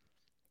is,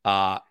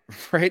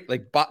 right?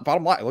 Like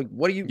bottom line, like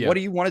what do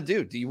you want to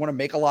do? Do you want to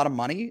make a lot of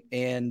money?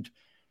 And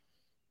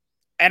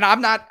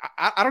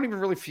I don't even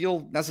really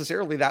feel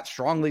necessarily that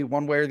strongly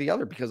one way or the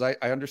other, because I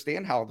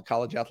understand how the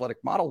college athletic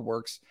model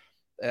works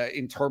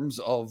in terms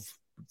of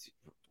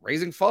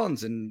raising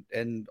funds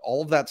and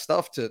all of that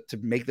stuff to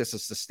make this a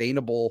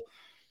sustainable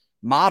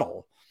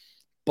model.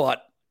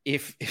 But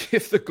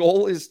if the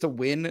goal is to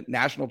win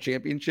national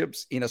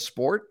championships in a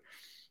sport,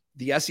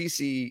 the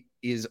SEC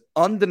is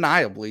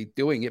undeniably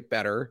doing it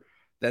better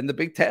than the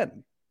Big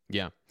Ten.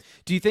 Yeah.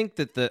 Do you think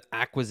that the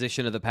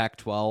acquisition of the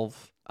Pac-12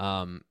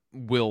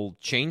 will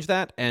change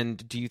that?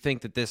 And do you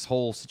think that this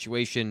whole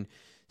situation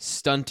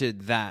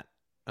stunted that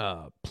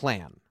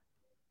plan?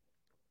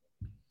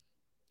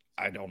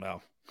 I don't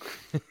know.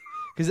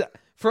 Because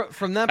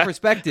from that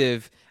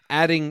perspective,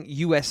 adding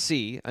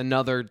USC,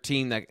 another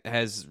team that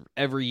has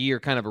every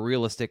year kind of a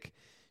realistic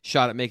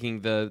shot at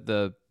making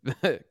the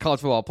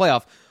college football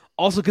playoff,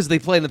 also because they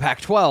play in the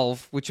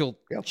Pac-12, which will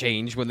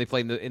change when they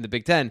play in the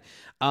Big Ten.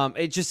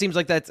 It just seems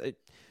like that's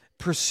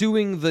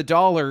pursuing the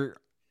dollar.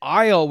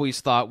 I always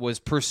thought was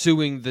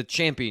pursuing the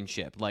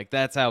championship. Like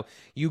that's how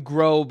you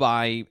grow,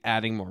 by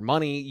adding more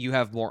money. You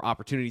have more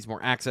opportunities,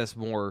 more access,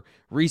 more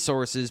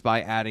resources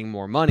by adding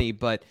more money.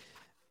 But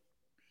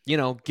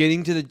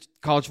getting to the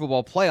college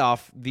football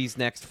playoff these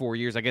next 4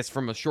 years, I guess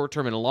from a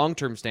short-term and a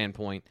long-term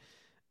standpoint,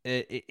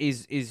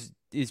 is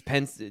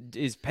Penn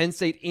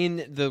State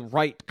in the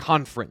right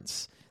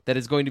conference that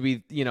is going to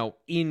be,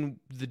 in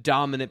the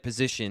dominant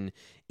position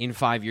in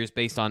 5 years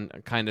based on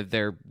kind of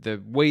the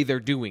way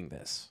they're doing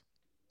this?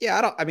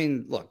 Yeah,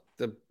 look,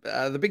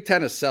 the Big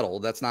Ten is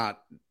settled. That's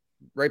not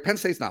right. Penn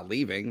State's not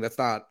leaving. That's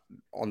not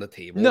on the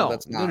table. No,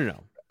 that's not.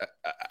 No.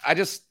 I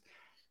just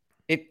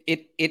it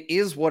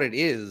is what it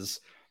is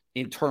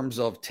in terms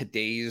of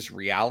today's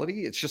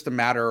reality. It's just a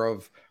matter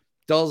of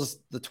does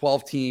the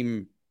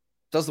 12-team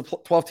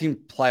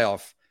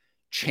playoff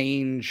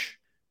change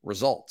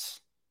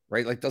results,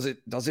 right? Like does it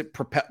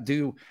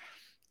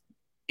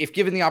if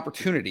given the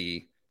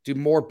opportunity, do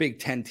more Big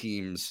Ten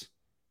teams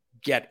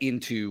get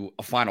into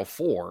a Final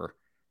Four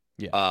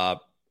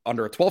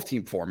under a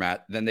 12-team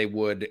format than they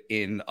would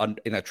in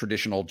a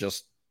traditional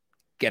just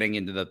getting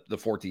into the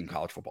 14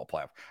 college football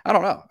playoff? I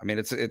don't know. I mean,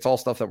 it's all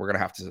stuff that we're going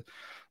to have to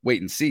wait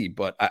and see,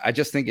 but I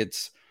just think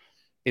it's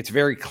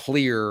very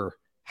clear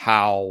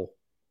how,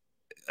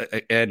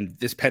 and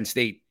this Penn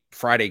State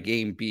Friday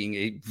game being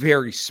a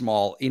very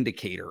small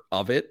indicator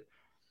of this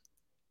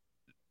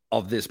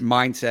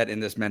mindset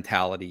and this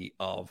mentality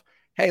of,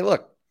 hey,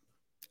 look,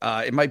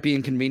 it might be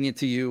inconvenient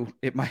to you.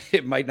 It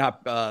might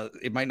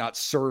not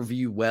serve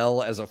you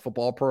well as a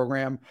football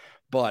program,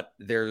 but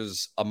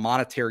there's a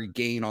monetary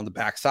gain on the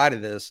backside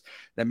of this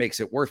that makes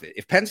it worth it.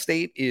 If Penn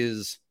State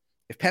is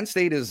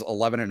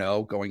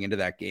 11-0 going into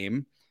that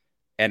game,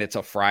 and it's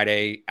a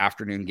Friday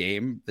afternoon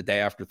game, the day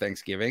after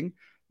Thanksgiving,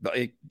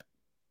 I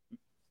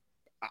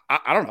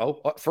don't know,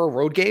 for a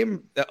road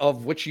game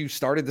of which you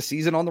started the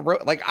season on the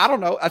road. Like, I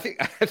don't know. I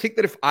think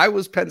that if I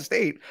was Penn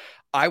State,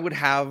 I would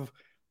have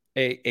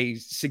a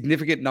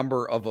significant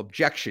number of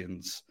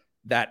objections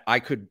that I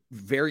could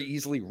very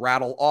easily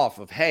rattle off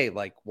of, hey,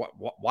 like,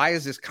 why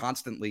is this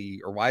consistently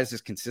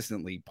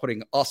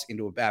putting us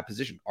into a bad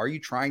position? Are you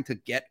trying to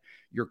get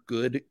your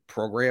good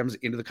programs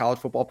into the college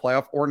football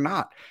playoff or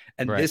not?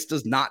 And this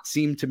does not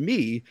seem to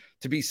me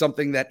to be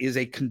something that is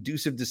a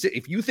conducive decision.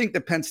 If you think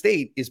that Penn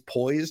State is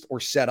poised or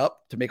set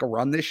up to make a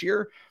run this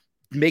year,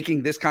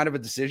 making this kind of a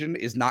decision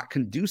is not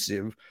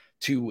conducive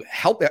to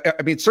help.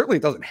 I mean, certainly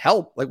it doesn't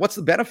help. Like, what's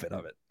the benefit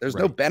of it? There's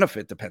no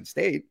benefit to Penn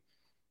State.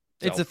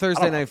 So, it's a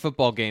Thursday night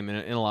football game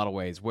in a lot of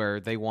ways, where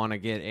they want to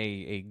get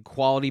a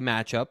quality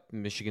matchup.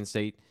 Michigan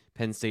State,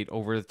 Penn State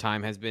over the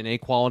time has been a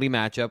quality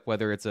matchup,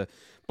 whether it's a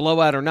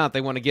blowout or not.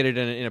 They want to get it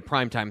in a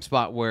primetime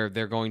spot where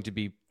they're going to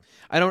be.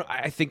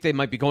 I think they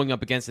might be going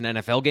up against an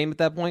NFL game at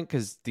that point,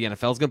 because the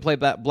NFL is going to play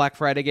that Black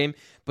Friday game,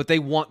 but they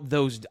want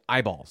those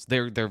eyeballs.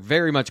 They're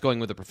very much going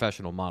with a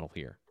professional model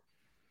here.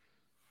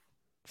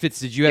 Fitz,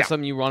 did you have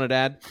something you wanted to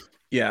add?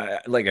 Yeah,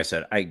 like I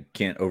said, I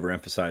can't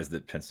overemphasize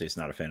that Penn State's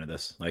not a fan of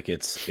this. Like,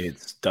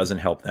 it doesn't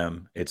help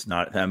them. It's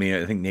not. I mean,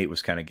 I think Nate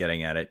was kind of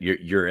getting at it.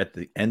 You're at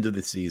the end of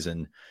the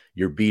season.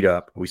 You're beat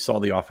up. We saw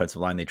the offensive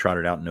line they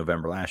trotted out in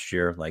November last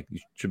year. Like, you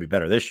should be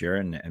better this year,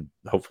 and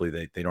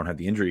hopefully they don't have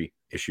the injury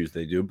issues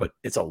they do. But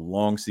it's a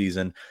long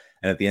season,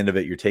 and at the end of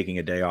it, you're taking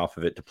a day off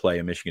of it to play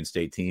a Michigan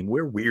State team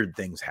where weird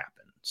things happen.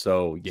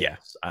 So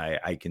yes,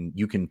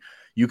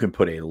 you can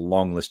put a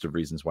long list of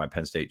reasons why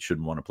Penn State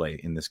shouldn't want to play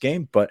in this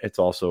game, but it's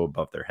also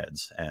above their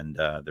heads, and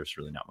there's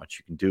really not much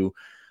you can do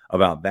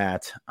about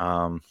that.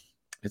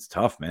 It's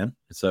tough, man.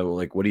 So,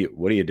 like, what do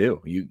you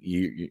do?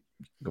 You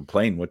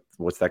complain.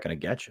 What's that going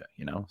to get you?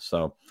 You know.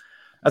 So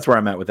that's where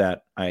I'm at with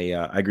that. I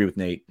agree with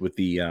Nate with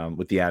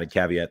the added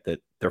caveat that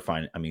they're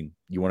fine. I mean,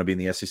 you want to be in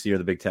the SEC or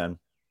the Big Ten,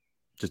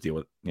 just deal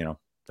with it. You know,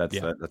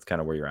 that's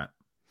kind of where you're at.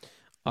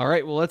 All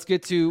right, well, let's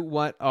get to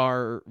what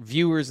our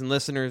viewers and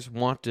listeners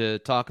want to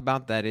talk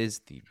about. That is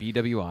the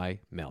BWI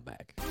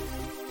mailbag.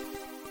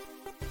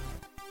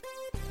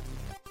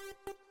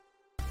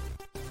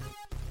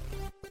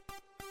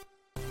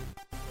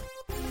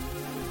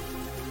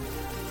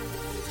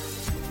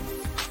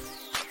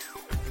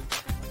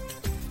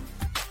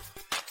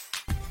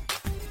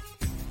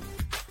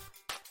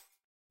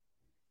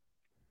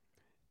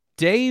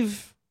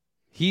 Dave,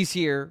 he's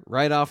here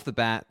right off the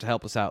bat to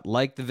help us out.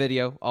 Like the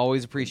video.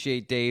 Always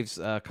appreciate Dave's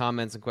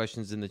comments and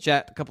questions in the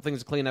chat. A couple things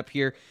to clean up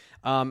here.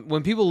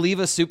 When people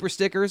leave us super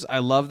stickers, I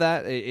love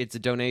that. It's a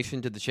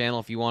donation to the channel.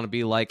 If you want to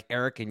be like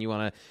Eric and you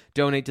want to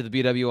donate to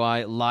the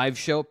BWI live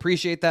show,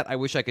 appreciate that. I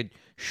wish I could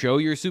show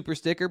your super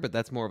sticker, but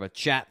that's more of a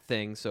chat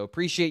thing. So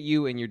appreciate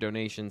you and your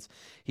donations.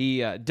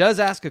 He does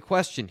ask a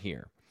question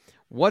here.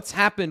 What's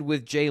happened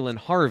with Jalen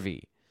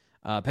Harvey?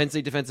 Penn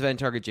State defensive end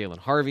target Jalen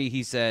Harvey.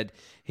 He said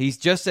he's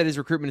just said his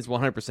recruitment is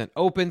 100%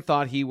 open,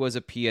 thought he was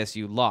a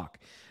PSU lock.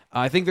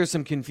 I think there's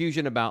some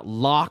confusion about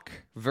lock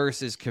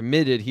versus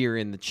committed here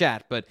in the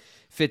chat, but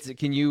Fitz,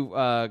 can you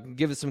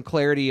give us some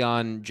clarity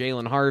on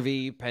Jalen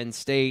Harvey, Penn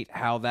State,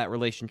 how that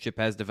relationship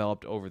has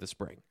developed over the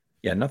spring?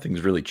 Yeah,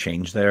 nothing's really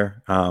changed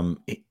there.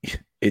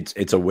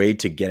 It's a way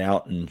to get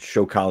out and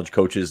show college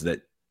coaches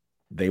that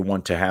they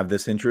want to have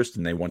this interest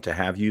and they want to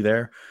have you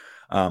there.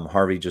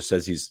 Harvey just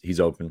says he's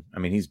open. I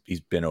mean,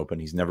 he's been open.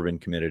 He's never been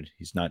committed.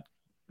 He's not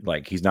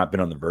been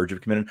on the verge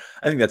of committed.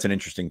 I think that's an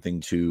interesting thing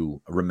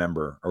to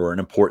remember, or an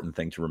important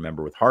thing to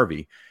remember with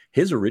Harvey.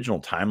 His original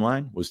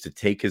timeline was to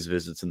take his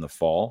visits in the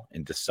fall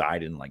and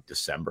decide in like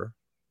December.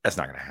 That's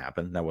not going to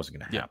happen. That wasn't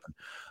going to happen.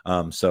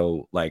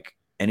 So like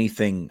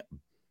anything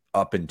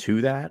up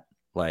into that,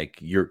 like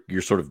you're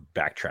sort of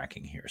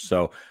backtracking here.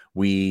 So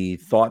we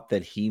thought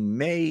that he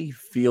may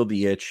feel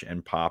the itch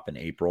and pop in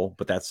April,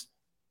 but that's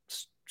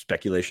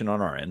speculation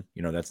on our end.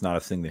 You know, that's not a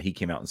thing that he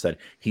came out and said.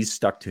 He's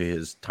stuck to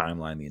his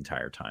timeline the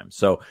entire time.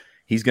 So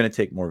he's going to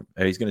take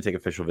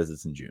official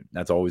visits in June.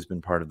 That's always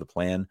been part of the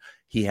plan.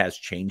 He has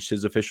changed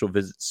his official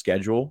visit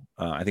schedule.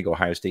 I think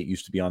Ohio State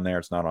used to be on there.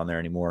 It's not on there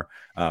anymore.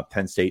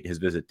 Penn State, his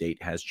visit date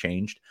has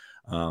changed.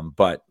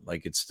 But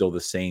like, it's still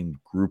the same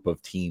group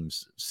of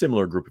teams,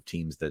 similar group of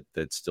teams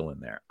that's still in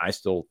there. I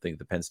still think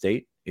the Penn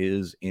State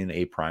is in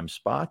a prime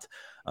spot.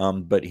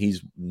 But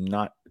he's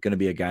not going to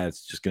be a guy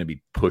that's just going to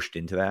be pushed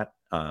into that.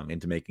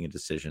 Into making a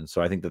decision.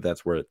 So I think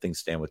that's where things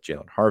stand with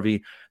Jalen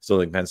Harvey. So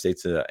I think Penn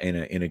State's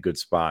in a good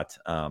spot.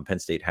 Penn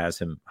State has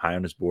him high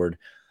on his board.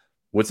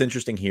 What's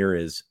interesting here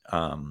is,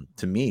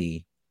 to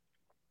me,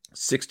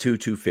 6'2",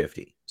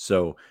 250.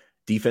 So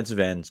defensive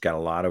end's got a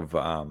lot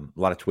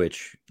of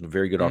twitch,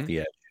 very good off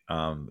the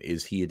edge.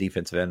 Is he a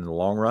defensive end in the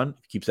long run?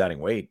 If he keeps adding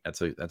weight,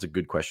 that's a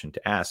good question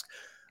to ask.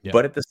 Yeah.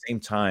 But at the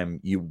same time,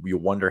 you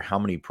wonder how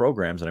many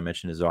programs, and I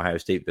mentioned his Ohio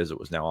State visit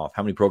was now off,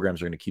 how many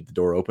programs are going to keep the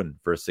door open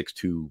for a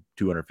 6'2",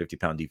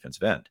 250-pound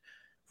defensive end?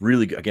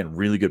 Really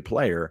good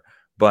player,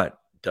 but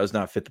does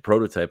not fit the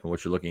prototype and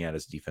what you're looking at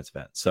as defensive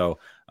end. So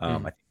I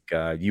think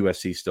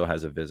USC still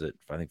has a visit.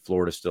 I think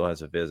Florida still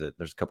has a visit.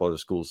 There's a couple other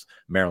schools.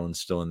 Maryland's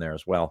still in there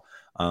as well.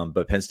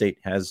 But Penn State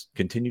has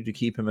continued to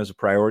keep him as a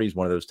priority. He's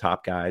one of those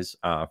top guys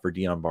for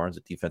Deion Barnes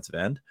at defensive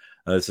end.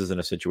 This isn't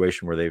a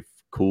situation where they've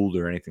cooled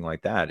or anything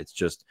like that. It's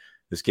just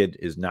This kid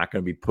is not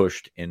going to be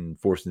pushed and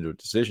forced into a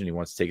decision. He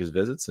wants to take his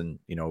visits. And,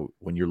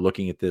 when you're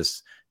looking at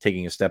this,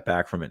 taking a step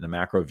back from it in the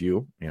macro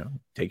view,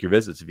 take your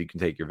visits if you can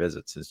take your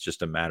visits. It's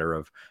just a matter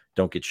of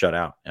don't get shut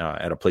out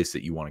at a place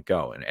that you want to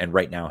go. And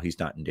right now he's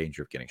not in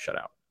danger of getting shut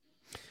out.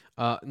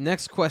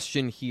 Next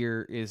question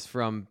here is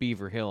from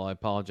Beaver Hill. I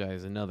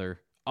apologize.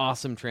 Another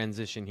awesome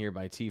transition here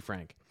by T.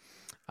 Frank.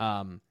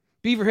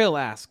 Beaver Hill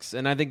asks,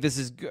 and I think this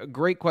is a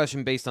great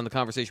question based on the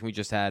conversation we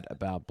just had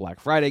about Black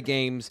Friday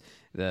games,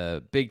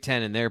 the Big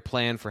Ten and their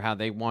plan for how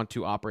they want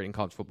to operate in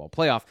college football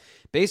playoff,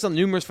 based on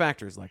numerous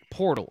factors like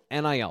portal,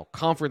 NIL,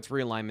 conference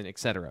realignment,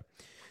 etc.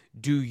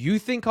 Do you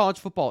think college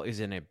football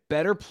is in a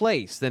better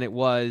place than it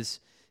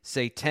was,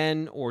 say,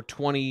 10 or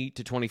 20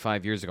 to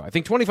 25 years ago? I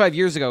think 25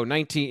 years ago,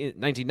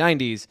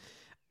 1990s,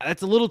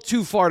 that's a little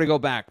too far to go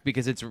back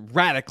because it's a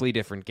radically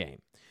different game.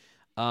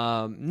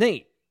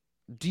 Nate,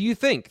 do you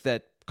think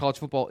that college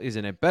football is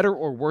in a better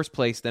or worse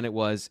place than it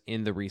was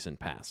in the recent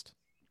past?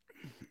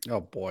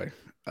 Oh boy.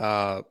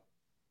 I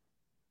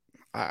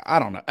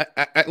don't know.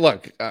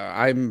 Look,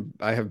 I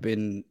have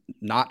been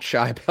not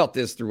shy about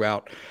this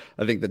throughout.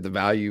 I think that the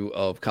value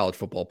of college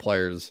football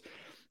players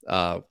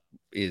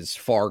is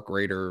far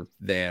greater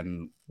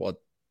than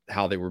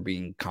how they were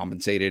being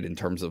compensated in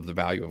terms of the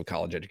value of a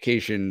college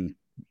education,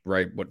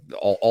 right? What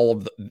all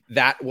of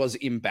that was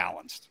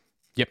imbalanced.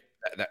 Yep.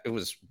 It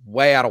was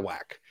way out of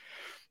whack.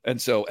 And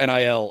so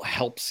NIL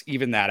helps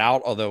even that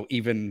out, although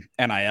even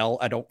NIL,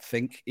 I don't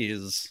think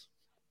is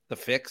the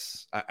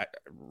fix,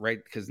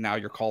 right? Because now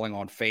you're calling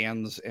on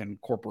fans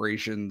and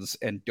corporations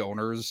and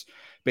donors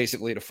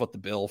basically to foot the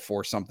bill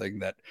for something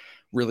that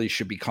really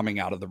should be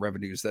coming out of the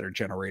revenues that are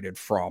generated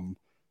from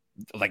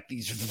like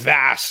these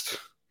vast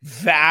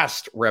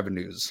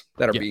revenues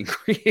that are being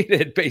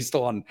created based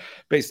on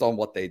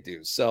what they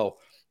do. So,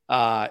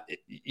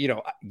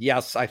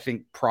 yes, I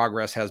think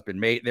progress has been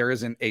made. There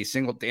isn't a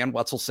single. Dan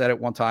Wetzel said it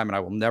one time, and I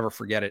will never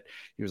forget it.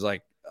 He was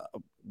like,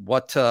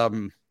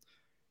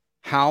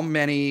 how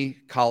many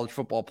college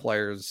football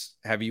players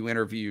have you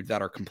interviewed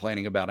that are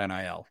complaining about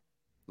NIL?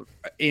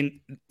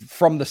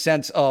 From the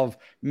sense of,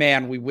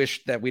 man, we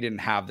wish that we didn't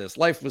have this.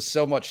 Life was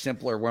so much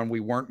simpler when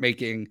we weren't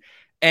making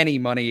any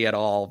money at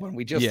all, when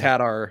we just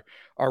had our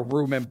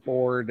room and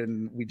board,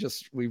 and we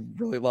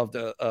really loved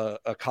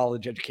a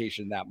college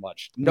education that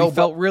much. We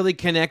felt really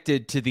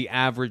connected to the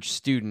average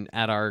student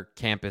at our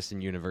campus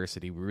and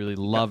university. We really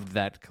loved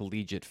that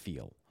collegiate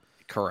feel.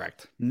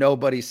 Correct.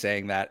 Nobody's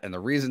saying that. And the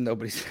reason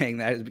nobody's saying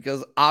that is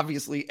because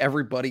obviously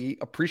everybody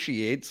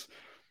appreciates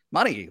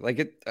money. Like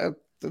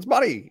it's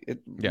money.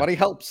 Money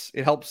helps.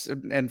 It helps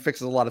and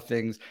fixes a lot of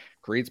things,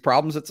 creates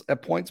problems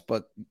at points.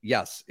 But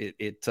yes, it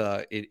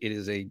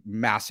is a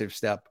massive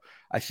step,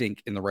 I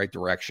think, in the right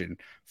direction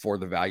for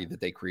the value that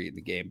they create in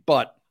the game.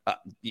 But,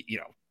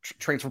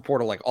 transfer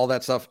portal, like all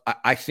that stuff,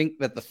 I think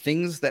that the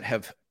things that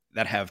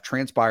have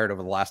transpired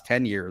over the last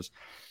 10 years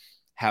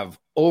have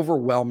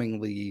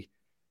overwhelmingly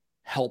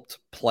helped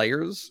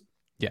players.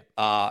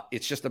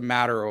 It's just a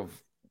matter of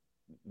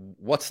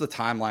what's the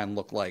timeline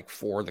look like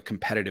for the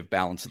competitive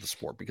balance of the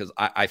sport, because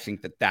I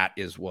think that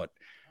is what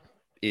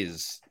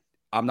is.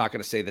 I'm not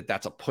going to say that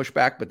that's a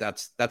pushback, but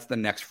that's the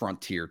next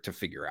frontier to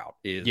figure out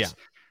is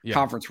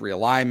conference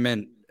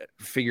realignment,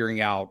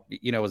 figuring out,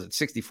 is it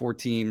 64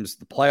 teams,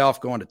 the playoff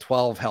going to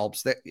 12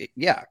 helps that.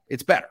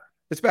 It's better.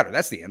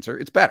 That's the answer.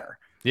 It's better.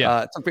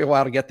 It took me a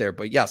while to get there,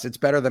 but yes, it's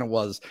better than it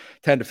was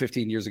 10 to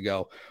 15 years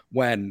ago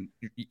when,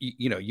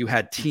 you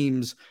had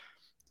teams.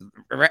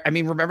 I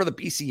mean, remember the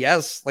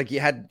BCS, like you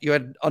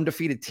had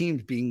undefeated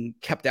teams being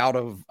kept out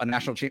of a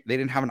national championship. They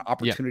didn't have an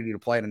opportunity to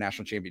play in a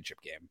national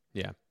championship game.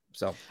 Yeah.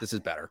 So this is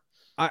better.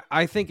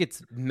 I think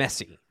it's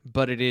messy,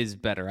 but it is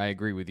better. I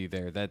agree with you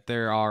there that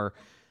there are,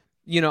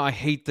 I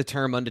hate the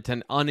term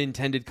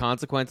unintended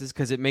consequences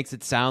because it makes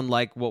it sound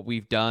like what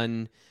we've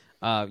done,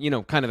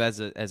 kind of as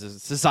a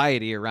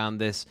society around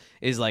this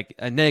is like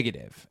a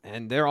negative.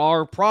 And there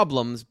are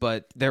problems,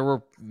 but there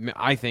were,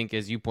 I think,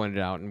 as you pointed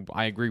out, and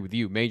I agree with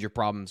you, major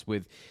problems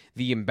with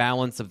the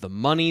imbalance of the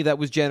money that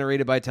was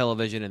generated by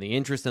television and the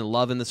interest and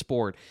love in the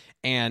sport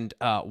and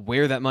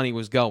where that money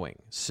was going.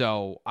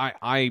 So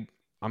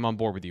I'm on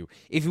board with you.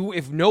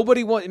 If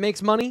nobody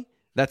makes money,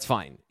 that's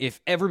fine. If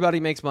everybody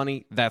makes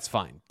money, that's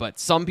fine. But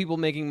some people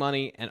making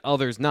money and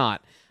others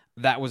not,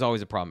 that was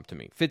always a problem to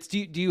me. Fitz, do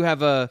you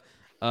have an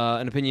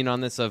opinion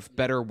on this of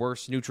better,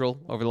 worse, neutral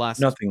over the last,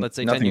 let's say, 10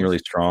 years? Nothing really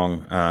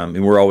strong.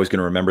 And we're always going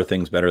to remember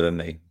things better than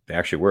they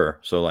actually were.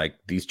 So like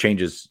these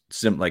changes,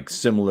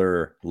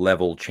 similar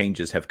level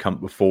changes have come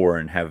before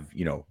and have,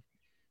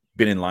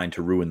 been in line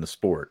to ruin the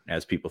sport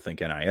as people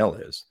think NIL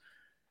is.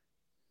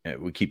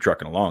 We keep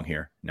trucking along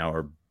here. Now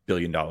we're $1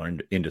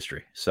 billion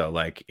industry. So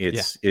like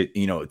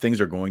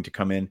things are going to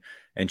come in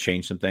and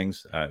change some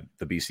things.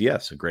 The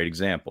BCS, a great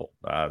example.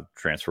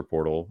 Transfer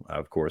portal,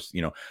 of course.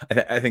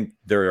 I think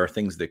there are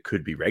things that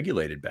could be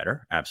regulated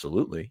better.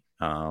 Absolutely,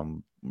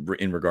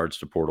 in regards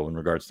to portal, in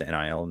regards to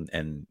NIL,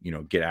 and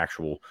get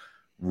actual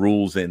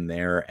rules in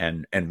there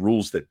and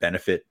rules that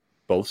benefit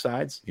both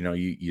sides.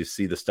 You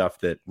see the stuff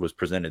that was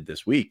presented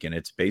this week, and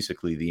it's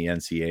basically the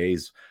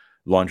NCAA's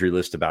laundry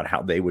list about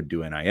how they would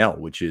do NIL,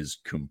 which is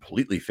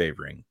completely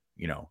favoring,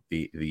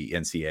 the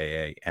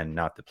NCAA and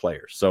not the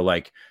players. So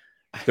like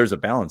there's a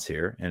balance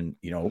here, and,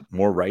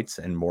 more rights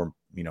and more,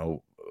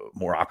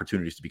 more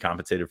opportunities to be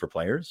compensated for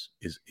players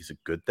is a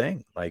good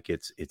thing. Like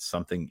it's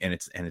something, and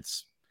it's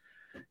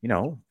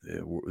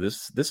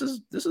this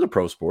is a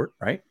pro sport,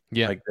 right?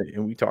 Yeah. Like,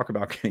 and we talk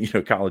about,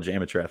 college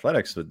amateur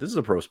athletics, but this is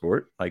a pro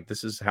sport. Like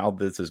this is how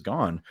this has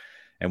gone.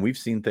 And we've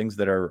seen things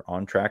that are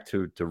on track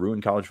to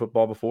ruin college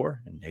football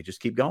before, and they just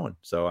keep going.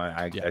 So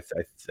I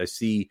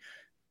see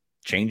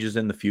changes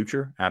in the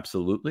future.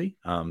 Absolutely.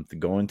 To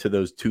go into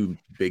those two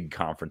big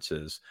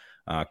conferences,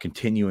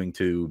 continuing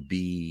to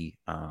be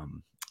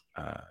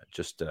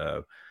just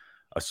a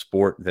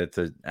sport that's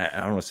I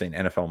don't want to say an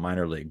NFL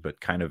minor league, but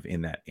kind of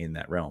in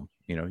that realm.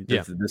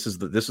 This is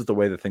the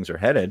way that things are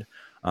headed.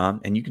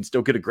 And you can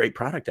still get a great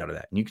product out of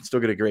that. And you can still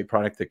get a great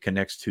product that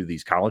connects to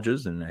these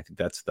colleges. And I think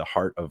that's the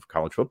heart of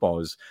college football,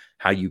 is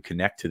how you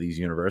connect to these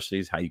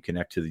universities, how you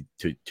connect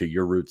to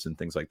your roots and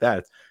things like that.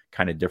 It's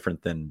kind of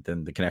different than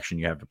the connection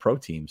you have to pro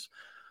teams.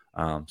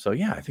 So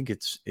yeah, I think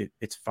it's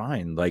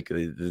fine. Like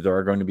there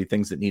are going to be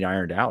things that need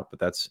ironed out, but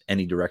that's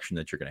any direction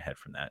that you're going to head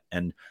from that.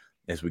 And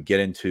as we get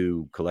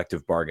into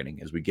collective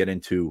bargaining, as we get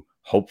into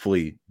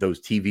hopefully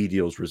those TV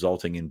deals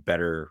resulting in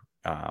better,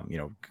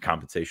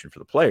 compensation for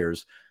the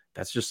players,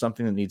 that's just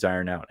something that needs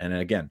ironed out. And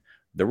again,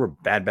 there were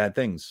bad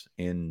things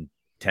in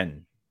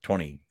 10,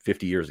 20,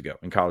 50 years ago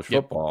in college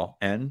football.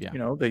 And,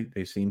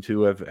 they seem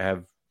to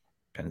have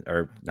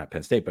not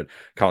Penn State, but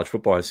college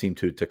football has seemed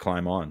to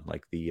climb on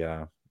like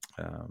the,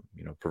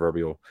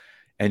 proverbial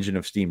engine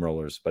of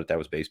steamrollers, but that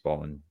was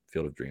baseball and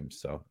Field of Dreams.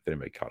 So if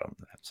anybody caught on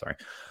that, sorry.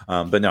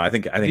 But no, I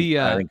think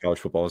college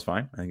football is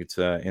fine. I think it's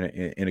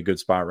in a good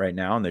spot right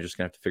now, and they're just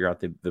gonna have to figure out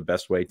the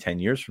best way 10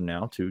 years from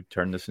now to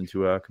turn this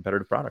into a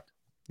competitive product.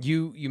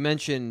 You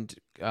mentioned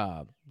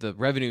the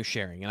revenue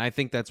sharing, and I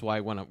think that's why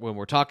when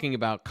we're talking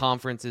about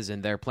conferences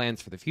and their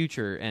plans for the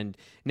future, and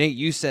Nate,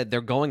 you said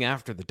they're going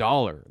after the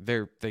dollar.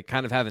 They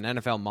kind of have an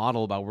NFL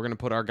model about we're going to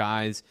put our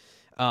guys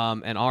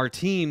and our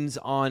teams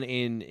on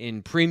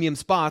in premium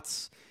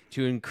spots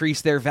to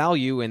increase their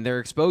value and their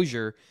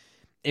exposure.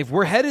 If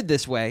we're headed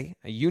this way,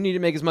 you need to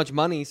make as much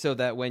money so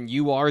that when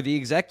you are the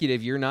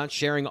executive, you're not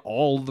sharing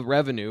all the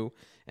revenue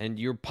and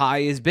your pie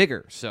is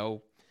bigger.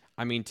 So,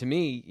 I mean, to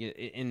me,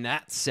 in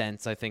that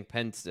sense, I think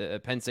Penn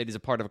State is a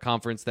part of a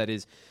conference that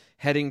is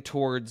heading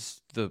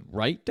towards the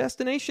right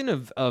destination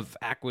of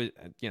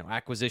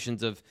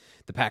acquisitions of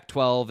the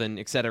Pac-12 and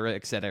et cetera,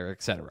 et cetera,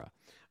 et cetera.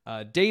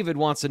 David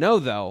wants to know,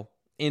 though,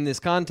 in this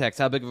context,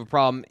 how big of a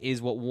problem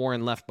is what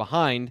Warren left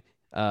behind,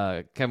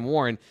 Kevin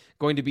Warren,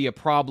 going to be a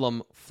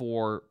problem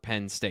for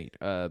Penn State?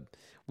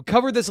 We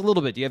covered this a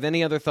little bit. Do you have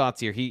any other thoughts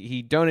here?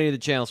 He donated the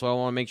channel, so I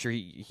want to make sure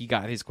he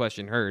got his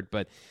question heard.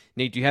 But,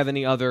 Nate, do you have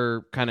any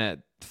other kind of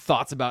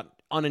thoughts about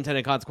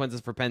unintended consequences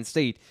for Penn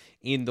State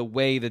in the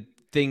way that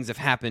things have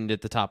happened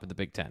at the top of the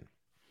Big Ten?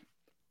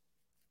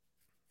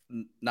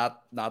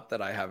 Not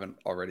that I haven't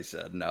already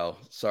said. No,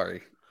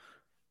 sorry.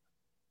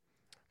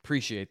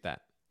 Appreciate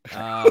that.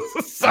 I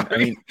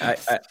mean,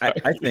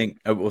 I think.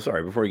 Well,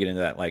 sorry. Before we get into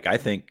that, like, I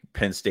think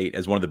Penn State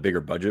as one of the bigger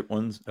budget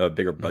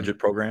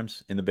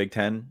programs in the Big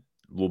Ten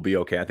will be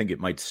okay. I think it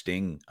might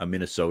sting a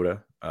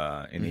Minnesota,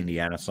 in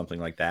Indiana, something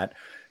like that,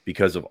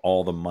 because of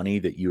all the money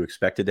that you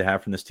expected to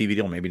have from this TV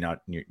deal. Maybe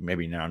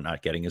now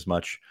not getting as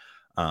much.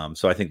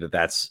 So I think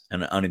that's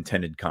an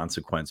unintended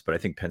consequence. But I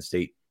think Penn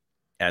State,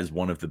 as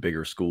one of the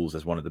bigger schools,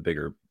 as one of the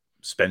bigger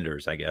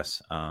spenders, I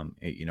guess,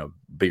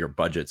 bigger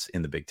budgets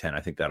in the Big Ten,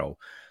 I think that'll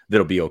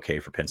be okay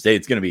for Penn State.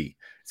 It's gonna be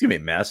a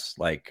mess,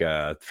 like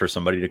for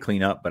somebody to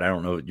clean up, but I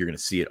don't know you're gonna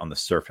see it on the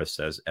surface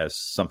as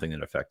something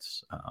that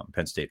affects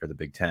Penn State or the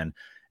Big Ten.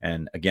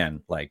 And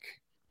again, like,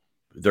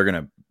 they're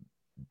gonna,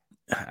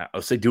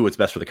 I'll say, do what's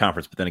best for the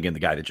conference, but then again, the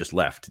guy that just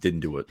left didn't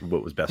do what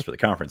was best for the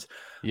conference.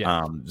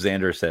 Yeah.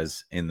 Xander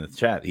says in the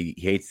chat he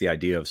hates the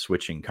idea of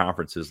switching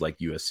conferences like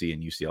USC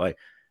and UCLA.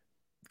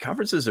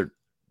 Conferences are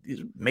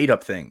these made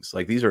up things.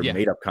 Like, these are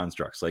made up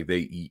constructs. Like,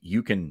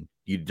 you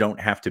don't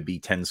have to be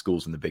 10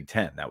 schools in the Big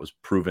Ten. That was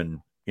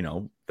proven,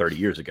 30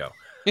 years ago.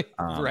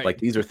 Right. Like,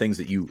 these are things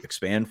that you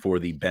expand for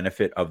the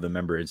benefit of the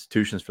member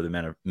institutions, for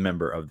the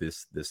member of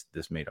this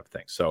made up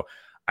thing. So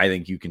I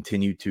think you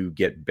continue to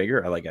get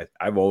bigger.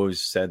 I've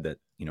always said that,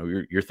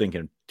 you're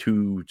thinking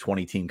 2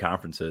 20-team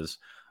conferences,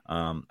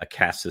 a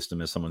caste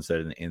system, as someone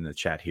said in the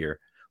chat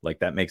here. Like,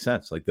 that makes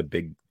sense. Like, the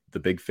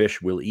big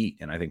fish will eat.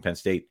 And I think Penn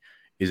State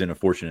is in a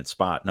fortunate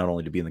spot, not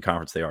only to be in the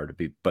conference they are,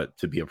 but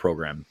to be a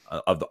program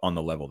on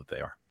the level that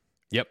they are.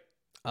 Yep.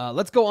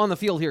 Let's go on the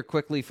field here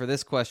quickly for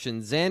this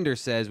question. Xander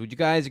says, would you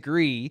guys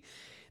agree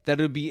that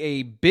it would be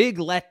a big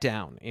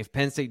letdown if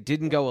Penn State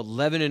didn't go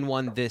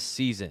 11-1 this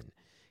season?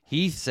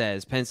 He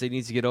says Penn State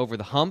needs to get over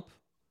the hump,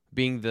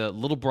 being the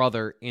little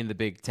brother in the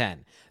Big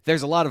Ten.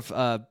 There's a lot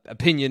of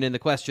opinion in the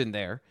question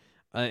there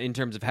in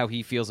terms of how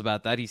he feels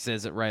about that. He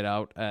says it right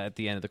out at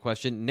the end of the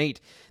question. Nate,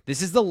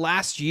 this is the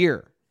last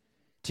year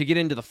to get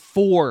into the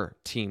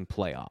 4-team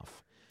playoff.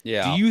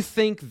 Yeah. Do you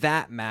think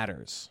that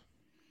matters?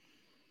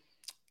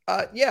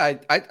 Yeah,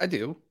 I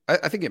do.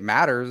 I think it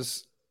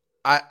matters.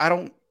 I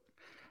don't.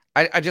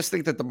 I just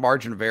think that the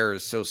margin of error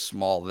is so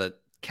small that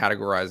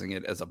categorizing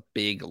it as a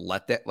big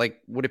letdown,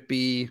 like, would it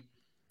be?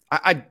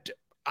 I,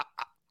 I,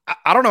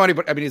 I don't know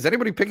anybody. I mean, is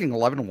anybody picking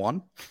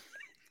 11-1?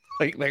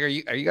 Like, are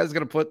you guys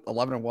going to put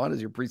 11-1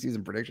 as your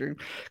preseason prediction?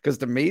 Because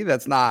to me,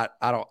 that's not.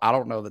 I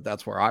don't know that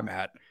that's where I'm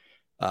at.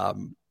 I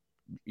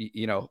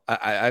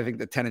think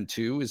that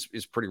 10-2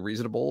 is pretty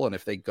reasonable, and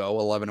if they go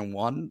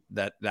 11-1,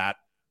 that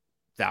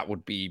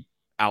would be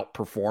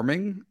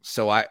outperforming.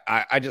 So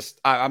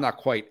I'm not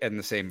quite in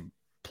the same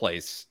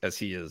place as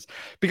he is,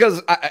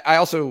 because I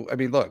also, I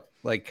mean, look,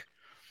 like,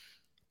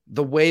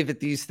 the way that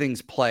these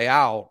things play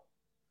out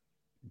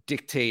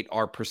dictate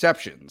our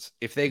perceptions.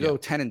 If they go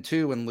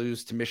 10-2 and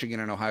lose to Michigan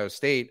and Ohio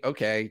State,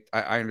 okay,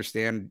 I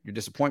understand your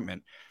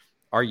disappointment.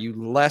 Are you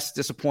less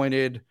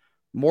disappointed,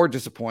 more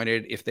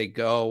disappointed if they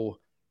go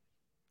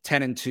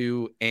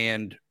 10-2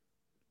 and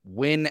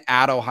win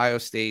at Ohio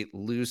State,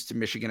 lose to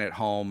Michigan at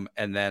home,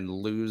 and then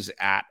lose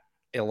at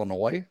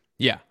Illinois?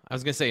 Yeah, I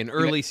was going to say an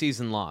early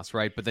season loss,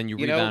 right? But then you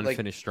rebound and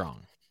finish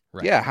strong.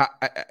 Right. Yeah,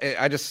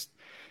 I just,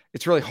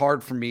 it's really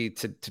hard for me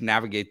to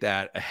navigate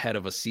that ahead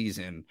of a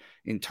season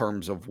in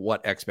terms of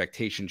what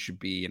expectations should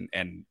be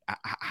and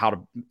how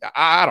to,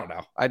 I don't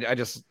know. I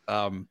just,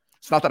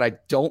 it's not that I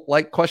don't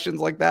like questions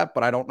like that,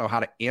 but I don't know how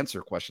to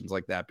answer questions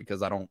like that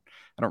because I don't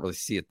really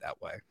see it that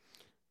way.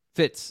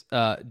 Fitz,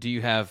 do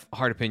you have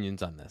hard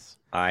opinions on this?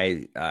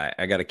 I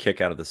got a kick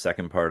out of the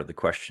second part of the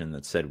question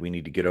that said we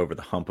need to get over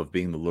the hump of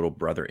being the little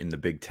brother in the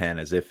Big Ten,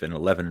 as if an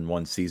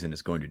 11-1 season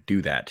is going to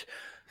do that.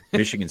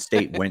 Michigan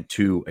State went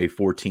to a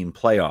 14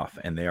 playoff,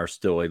 and they are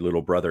still a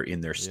little brother in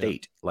their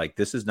state. Like,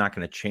 this is not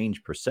going to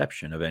change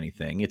perception of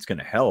anything. It's going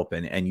to help.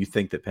 And you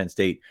think that Penn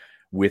State,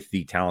 with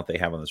the talent they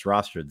have on this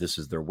roster, this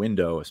is their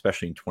window,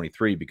 especially in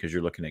 23, because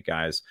you're looking at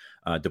guys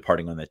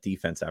departing on that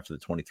defense after the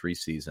 23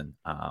 season.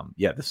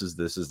 This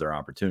is their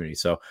opportunity.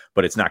 So,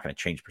 but it's not going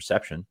to change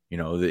perception. You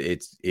know,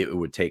 it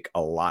would take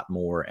a lot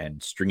more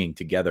and stringing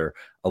together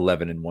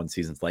 11-1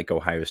 seasons like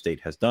Ohio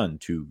State has done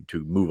to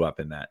move up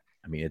in that.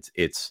 I mean,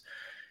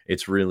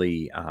 it's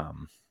really,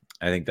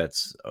 I think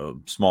that's a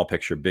small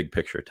picture, big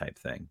picture type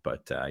thing.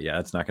 But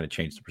it's not going to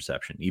change the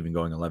perception, even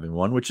going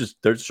 11-1, which is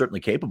they're certainly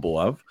capable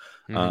of.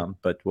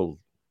 But we'll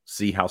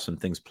see how some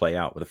things play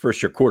out. With a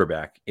first-year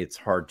quarterback, it's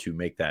hard to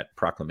make that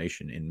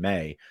proclamation in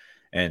May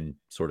and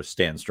sort of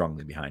stand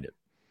strongly behind it.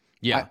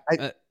 Yeah.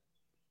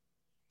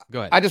 Go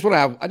ahead. I just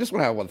want to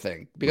have one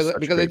thing because I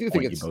do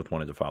think it's, you both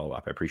wanted to follow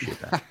up. I appreciate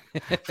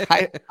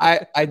that.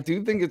 I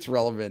do think it's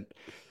relevant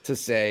to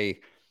say,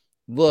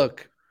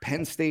 look,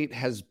 Penn State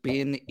has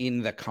been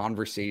in the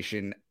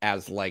conversation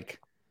as like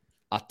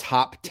a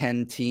top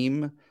 10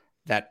 team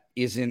that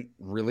isn't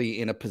really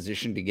in a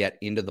position to get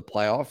into the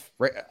playoff,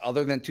 right?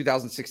 Other than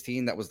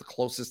 2016, that was the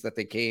closest that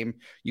they came.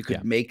 You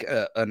could make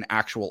an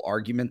actual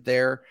argument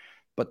there,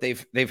 but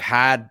they've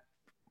had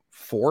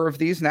 4 of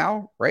these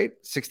now, right?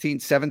 16,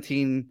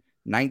 17,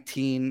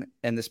 19,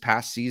 and this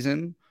past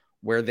season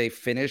where they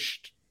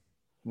finished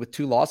with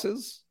 2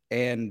 losses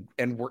and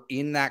were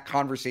in that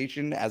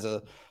conversation as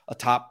a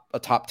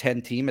top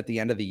 10 team at the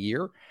end of the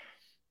year.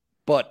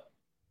 But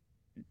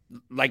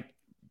like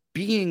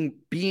being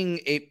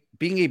a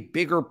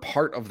bigger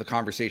part of the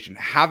conversation,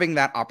 having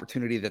that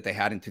opportunity that they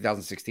had in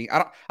 2016.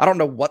 I don't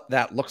know what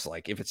that looks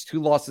like. If it's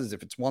 2 losses,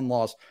 if it's 1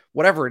 loss,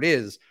 whatever it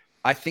is,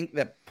 I think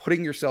that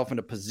putting yourself in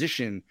a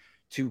position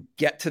to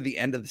get to the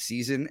end of the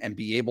season and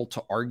be able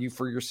to argue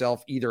for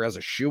yourself either as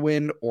a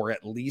shoo-in or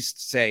at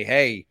least say,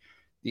 hey,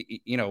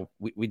 you know,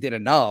 we did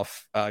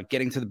enough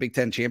getting to the Big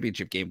Ten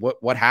championship game,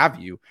 what have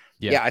you.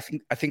 Yeah. I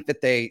think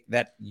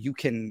that you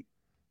can,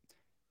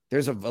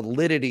 there's a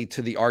validity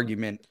to the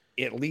argument,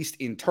 at least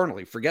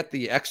internally, forget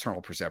the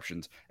external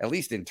perceptions, at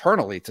least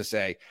internally, to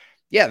say,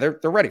 yeah, they're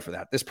ready for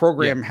that. This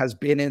program has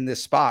been in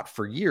this spot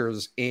for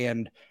years,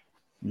 and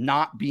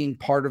not being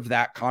part of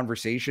that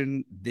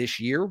conversation this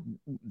year,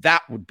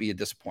 that would be a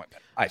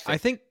disappointment. I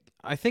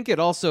think it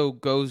also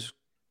goes,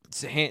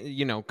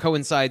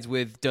 coincides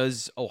with,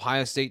 does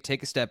Ohio State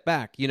take a step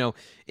back? You know,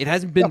 it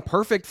hasn't been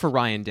perfect for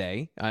Ryan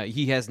Day.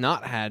 He has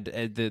not had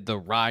the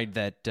ride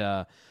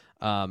that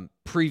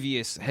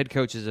previous head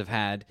coaches have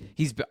had.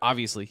 He's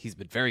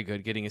been very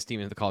good getting his team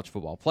into the college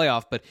football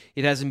playoff, but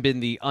it hasn't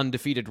been the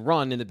undefeated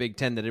run in the Big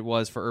Ten that it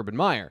was for Urban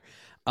Meyer.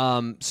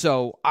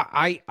 So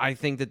I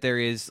think that there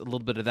is a little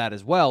bit of that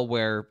as well,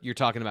 where you're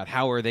talking about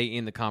how are they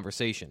in the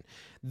conversation.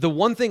 The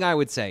one thing I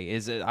would say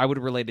is I would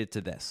relate it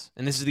to this,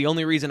 and this is the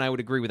only reason I would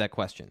agree with that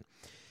question.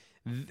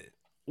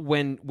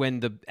 When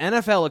the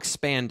NFL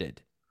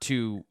expanded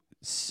to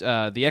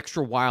the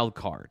extra wild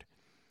card,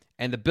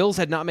 and the Bills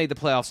had not made the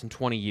playoffs in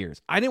 20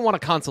 years, I didn't want a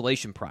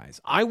consolation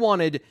prize. I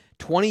wanted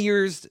 20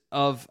 years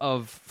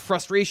of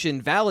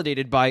frustration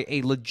validated by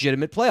a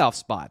legitimate playoff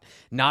spot,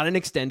 not an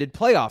extended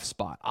playoff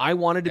spot. I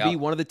wanted to be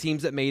one of the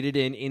teams that made it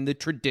in the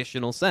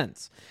traditional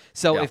sense.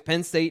 So if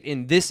Penn State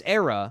in this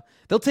era,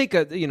 they'll take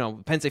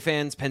Penn State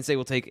fans, Penn State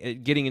will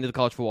take getting into the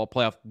college football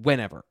playoff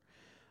whenever.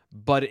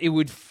 but it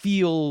would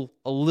feel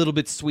a little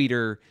bit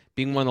sweeter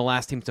being one of the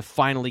last teams to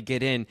finally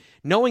get in,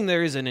 knowing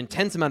there is an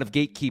intense amount of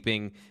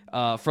gatekeeping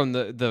from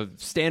the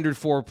standard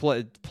four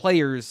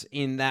players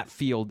in that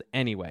field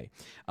anyway.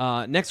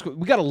 Next,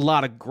 we got a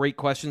lot of great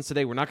questions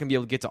today. We're not going to be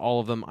able to get to all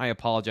of them. I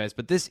apologize,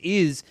 but this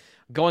is,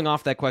 going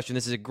off that question,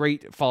 this is a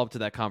great follow-up to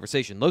that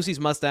conversation. Losey's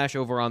Mustache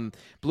over on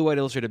Blue White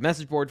Illustrated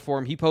message board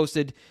forum, he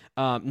posted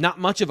not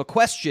much of a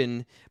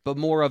question, but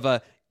more of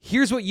a,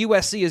 here's what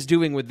USC is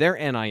doing with their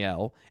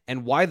NIL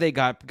and why they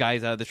got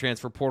guys out of the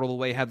transfer portal the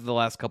way they have the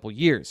last couple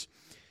years.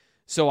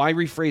 So I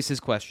rephrase his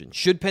question.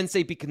 Should Penn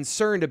State be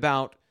concerned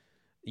about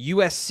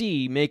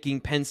USC making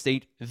Penn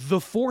State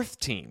the fourth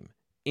team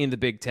in the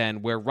Big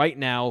Ten, where right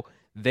now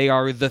they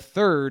are the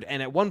third,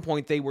 and at one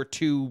point they were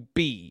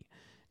 2B?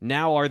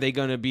 Now are they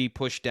going to be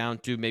pushed down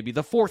to maybe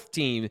the fourth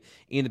team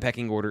in the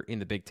pecking order in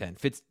the Big Ten?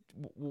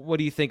 What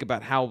do you think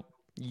about how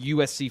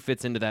USC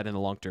fits into that in the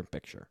long-term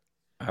picture?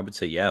 I would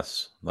say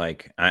yes.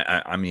 Like,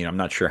 I mean, I'm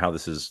not sure how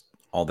this is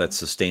all that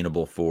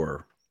sustainable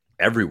for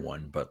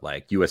everyone, but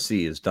like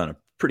USC has done a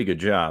pretty good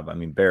job. I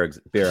mean, Bear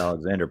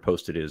Alexander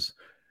posted his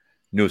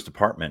newest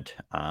apartment,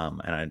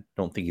 and I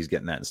don't think he's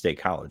getting that in State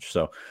College.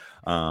 So,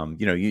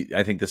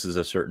 I think this is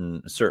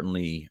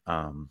certainly,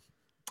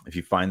 if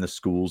you find the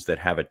schools that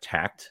have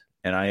attacked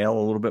NIL a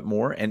little bit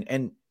more,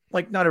 and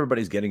like not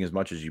everybody's getting as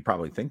much as you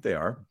probably think they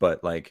are,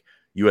 but like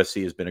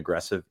USC has been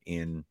aggressive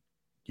in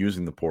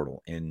using the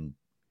portal, in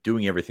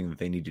doing everything that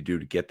they need to do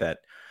to get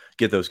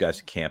those guys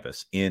to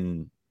campus,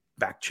 in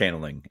back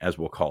channeling, as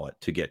we'll call it,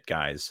 to get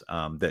guys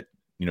that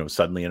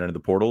suddenly enter the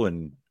portal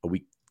and a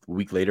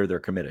week later they're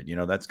committed.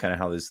 That's kind of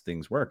how these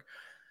things work.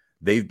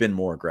 They've been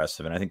more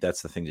aggressive, and I think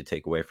that's the thing to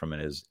take away from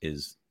it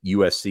is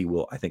USC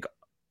will, I think,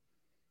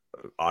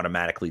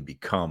 automatically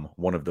become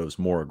one of those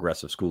more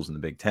aggressive schools in the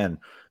Big Ten,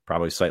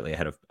 probably slightly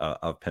ahead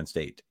of Penn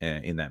State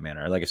in that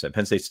manner. Like I said,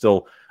 Penn State's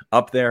still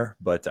up there,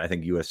 but I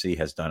think USC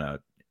has done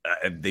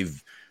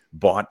they've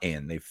bought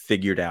in, they've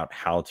figured out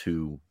how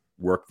to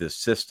work this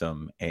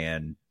system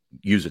and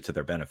use it to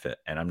their benefit.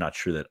 And I'm not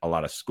sure that a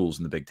lot of schools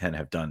in the Big Ten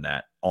have done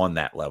that on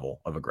that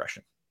level of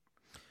aggression.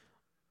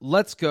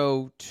 Let's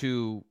go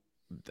to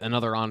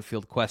another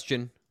on-field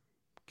question.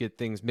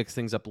 Mix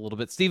things up a little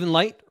bit. Stephen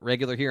Light,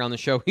 regular here on the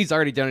show. He's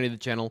already donated the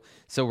channel,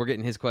 so we're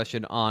getting his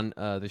question on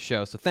the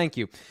show. So thank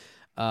you.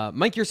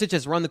 Mike Yursich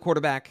has run the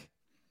quarterback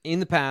in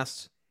the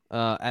past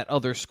at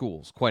other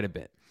schools quite a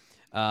bit.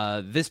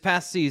 This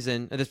past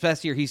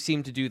year, he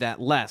seemed to do that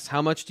less.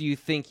 How much do you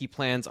think he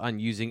plans on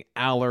using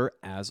Aller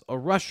as a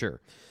rusher?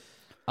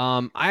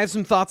 I have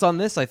some thoughts on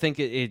this. I think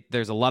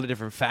there's a lot of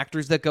different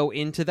factors that go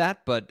into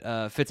that,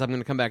 but Fitz, I'm going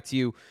to come back to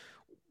you.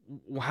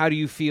 How do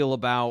you feel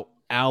about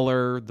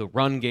Aller, the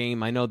run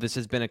game? I know this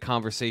has been a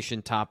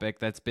conversation topic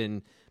that's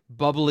been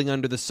bubbling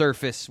under the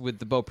surface with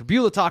the Bo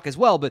Perbula talk as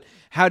well, but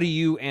how do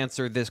you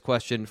answer this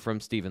question from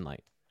Stephen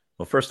Light?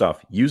 Well, first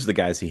off, use the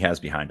guys he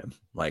has behind him.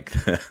 Like,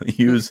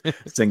 use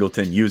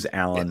Singleton, use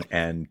Allen,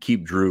 and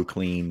keep Drew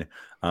clean.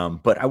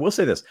 But I will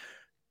say this.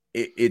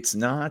 It's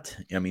not,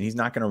 I mean, he's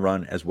not going to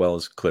run as well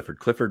as Clifford.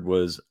 Clifford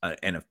was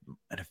an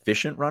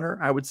efficient runner,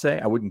 I would say.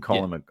 I wouldn't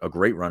call him a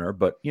great runner,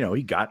 but,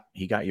 he got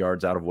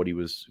yards out of what he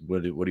was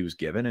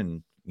given,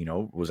 and,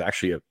 was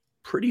actually a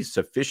pretty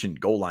sufficient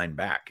goal line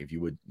back, if you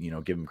would,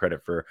 give him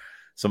credit for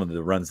some of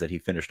the runs that he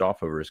finished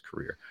off over his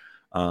career.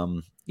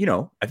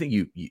 I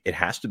think it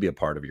has to be a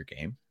part of your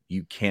game.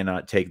 You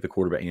cannot take the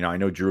quarterback. I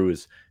know Drew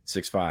is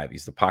 6'5".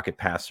 He's the pocket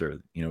passer.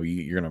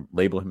 You're going to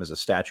label him as a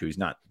statue. He's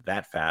not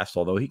that fast,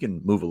 although he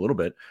can move a little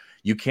bit.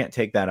 You can't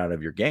take that out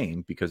of your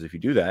game, because if you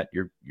do that,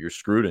 you're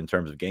screwed in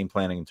terms of game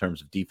planning, in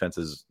terms of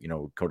defenses,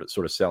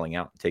 sort of selling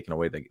out and taking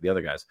away the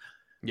other guys.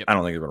 Yep. I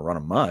don't think they're going to run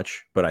him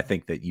much, but I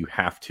think that you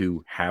have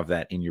to have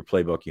that in your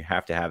playbook. You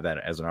have to have that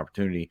as an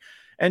opportunity.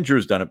 And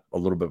Drew's done it a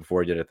little bit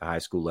before. He did it at the high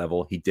school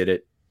level. He did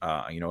it,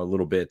 a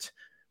little bit,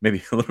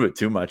 maybe a little bit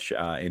too much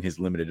in his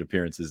limited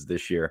appearances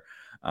this year,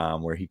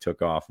 where he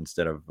took off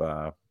instead of,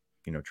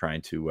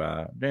 trying to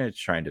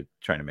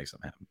make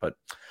something happen. But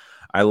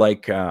I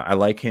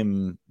like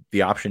him,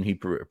 the option he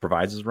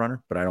provides as a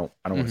runner, but I don't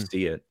want to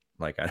see it.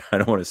 Like, I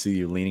don't want to see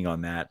you leaning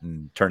on that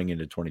and turning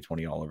into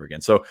 2020 all over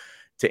again. So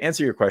to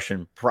answer your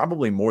question,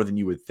 probably more than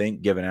you would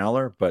think given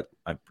Aller, but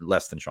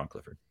less than Sean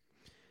Clifford.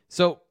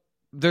 So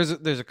there's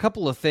a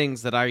couple of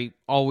things that I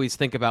always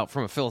think about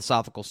from a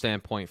philosophical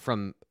standpoint,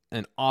 from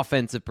an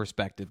offensive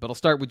perspective, but I'll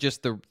start with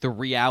just the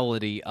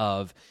reality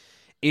of,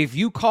 if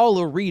you call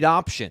a read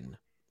option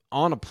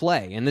on a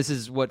play, and this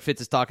is what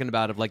Fitz is talking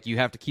about, of like, you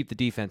have to keep the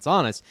defense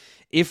honest.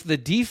 If the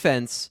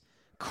defense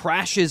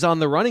crashes on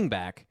the running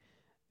back,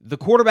 the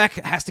quarterback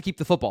has to keep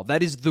the football.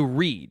 That is the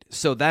read.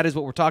 So that is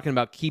what we're talking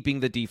about, keeping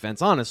the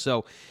defense honest.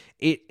 So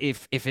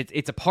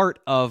it's a part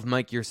of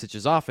Mike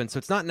Yurcich's offense. So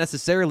it's not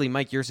necessarily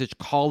Mike Yurcich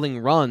calling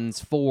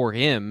runs for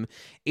him.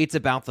 It's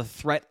about the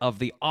threat of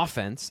the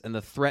offense and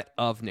the threat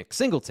of Nick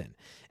Singleton.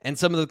 And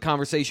some of the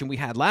conversation we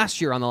had last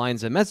year on the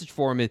Lions and Message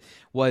Forum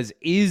was,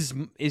 is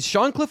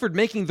Sean Clifford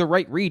making the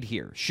right read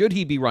here? Should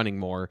he be running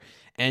more?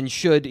 And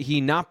should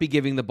he not be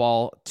giving the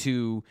ball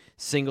to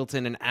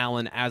Singleton and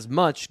Allen as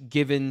much,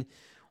 given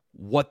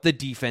what the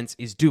defense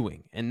is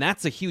doing? And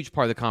that's a huge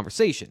part of the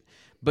conversation.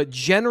 But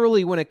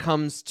generally, when it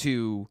comes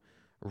to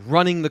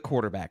running the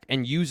quarterback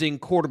and using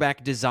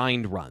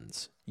quarterback-designed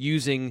runs,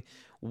 using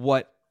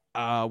what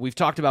we've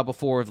talked about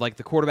before, of like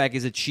the quarterback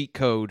is a cheat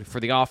code for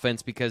the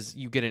offense because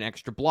you get an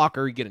extra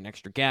blocker, you get an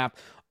extra gap,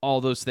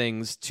 all those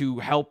things to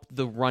help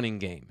the running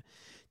game.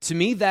 To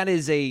me,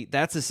 that's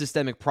a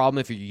systemic problem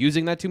if you're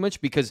using that too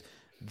much, because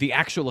the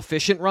actual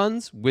efficient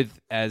runs with,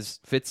 as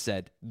Fitz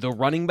said, the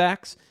running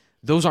backs,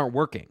 those aren't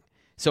working.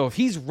 So if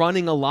he's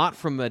running a lot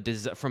from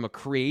a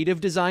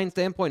creative design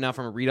standpoint, not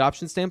from a read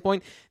option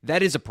standpoint,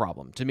 that is a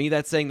problem. To me,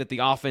 that's saying that the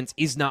offense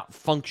is not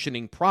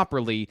functioning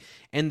properly,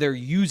 and they're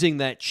using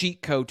that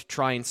cheat code to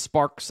try and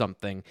spark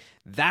something.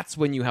 That's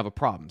when you have a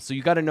problem. So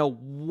you got to know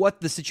what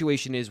the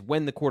situation is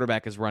when the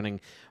quarterback is running,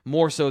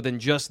 more so than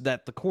just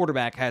that the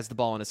quarterback has the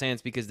ball in his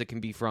hands, because that can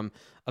be from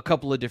a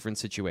couple of different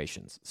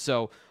situations.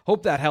 So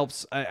hope that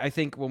helps. I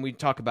think when we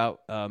talk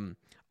about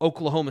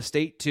Oklahoma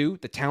State, too,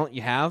 the talent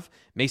you have,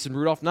 Mason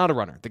Rudolph, not a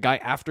runner. The guy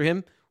after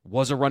him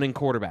was a running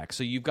quarterback.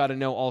 So you've got to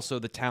know also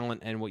the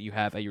talent and what you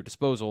have at your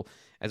disposal.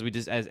 As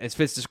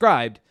Fitz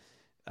described,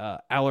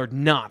 Allard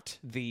not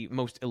the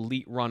most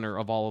elite runner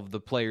of all of the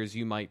players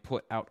you might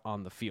put out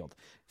on the field.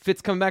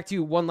 Fitz, coming back to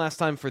you one last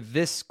time for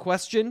this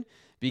question,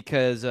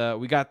 because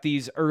we got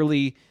these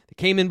early. They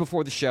came in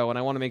before the show, and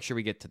I want to make sure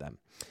we get to them.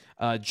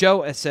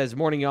 Joe says,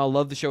 morning, y'all.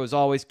 Love the show as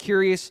always.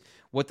 Curious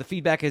what the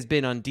feedback has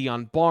been on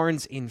Deion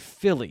Barnes in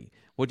Philly.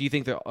 What do you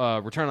think the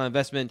return on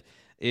investment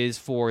is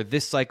for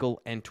this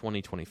cycle and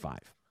 2025?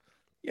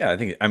 Yeah,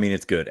 I mean,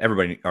 it's good.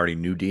 Everybody already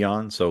knew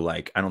Deion, so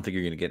like, I don't think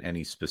you're going to get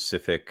any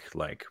specific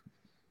like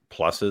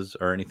pluses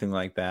or anything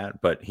like that,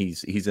 but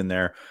he's in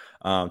there.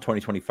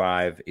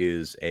 2025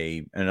 is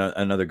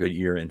another good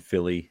year in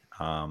Philly.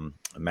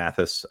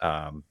 Mathis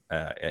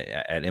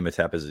at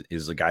Imhotep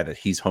is a guy that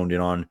he's honed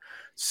in on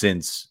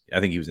since I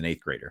think he was an 8th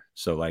grader.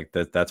 So like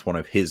that's one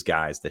of his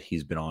guys that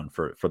he's been on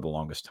for the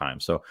longest time.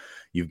 So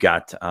you've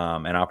got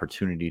an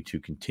opportunity to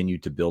continue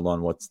to build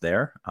on what's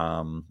there.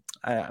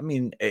 I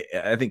mean,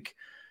 I think,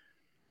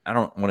 I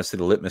don't want to say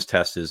the litmus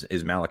test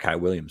is Malachi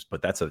Williams,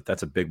 but that's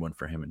a big one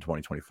for him in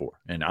 2024.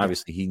 And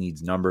obviously he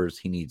needs numbers,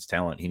 he needs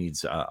talent, he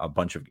needs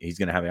he's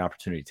going to have the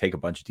opportunity to take a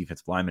bunch of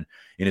defensive linemen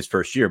in his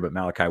first year. But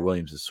Malachi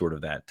Williams is sort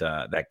of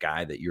that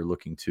guy that you're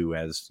looking to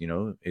as, you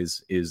know,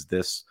 is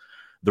this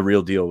the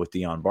real deal with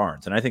Deion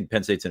Barnes? And I think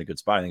Penn State's in a good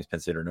spot. I think it's Penn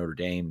State or Notre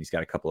Dame. He's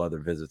got a couple other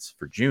visits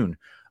for June.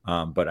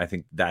 But I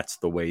think that's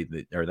the way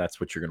that's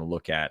what you're going to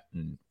look at,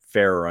 and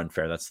fair or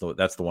unfair. That's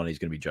the one he's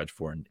going to be judged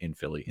for in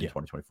Philly in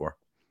 2024.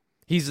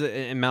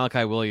 And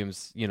Malachi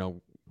Williams, you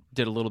know,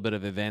 did a little bit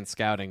of advanced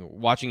scouting,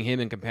 watching him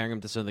and comparing him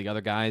to some of the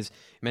other guys.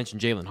 You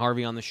mentioned Jalen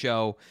Harvey on the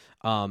show.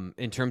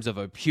 In terms of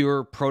a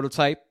pure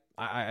prototype,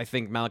 I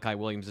think Malachi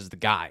Williams is the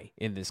guy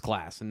in this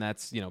class, and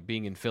that's, you know,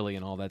 being in Philly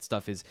and all that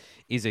stuff is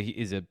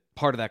a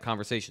part of that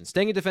conversation.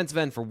 Staying at defensive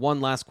end for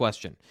one last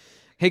question.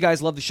 Hey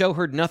guys, love the show.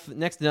 Heard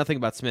next to nothing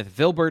about Smith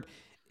Vilbert.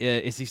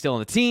 Is he still on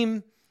the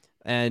team?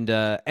 And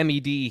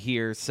MED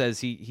here says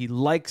he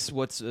likes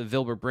what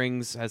Vilbert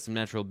brings, has some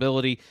natural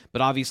ability,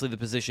 but obviously the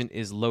position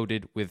is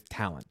loaded with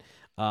talent.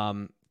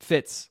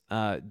 Fitz,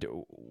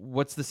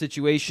 what's the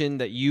situation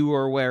that you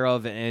are aware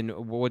of, and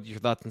what are your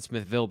thoughts on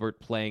Smith Vilbert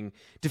playing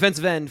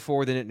defensive end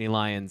for the Nittany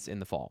Lions in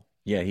the fall?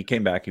 Yeah, he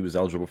came back. He was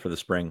eligible for the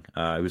spring.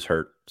 He was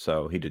hurt,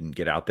 so he didn't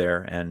get out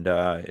there. And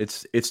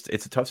it's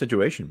a tough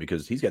situation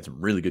because he's got some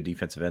really good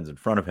defensive ends in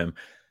front of him.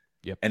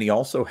 Yep. And he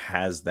also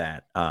has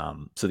that.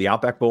 So the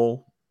Outback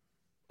Bowl,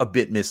 a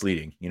bit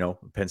misleading. You know,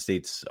 Penn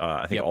State's,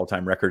 I think,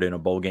 all-time record in a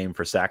bowl game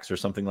for sacks or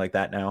something like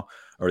that now,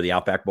 or the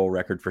Outback Bowl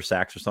record for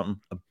sacks or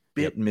something. A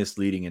bit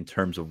misleading in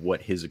terms of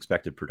what his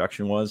expected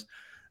production was.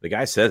 The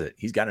guy says it.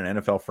 He's got an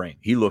NFL frame.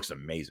 He looks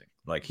amazing.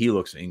 Like, he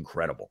looks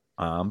incredible.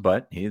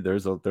 But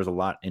there's a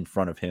lot in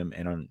front of him,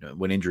 and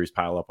when injuries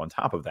pile up on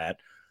top of that,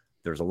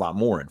 there's a lot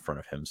more in front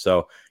of him.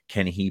 So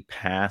can he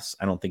pass?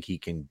 I don't think he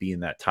can be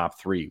in that top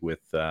 3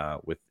 with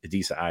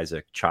Adisa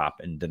Isaac, Chop,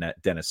 and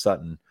Dennis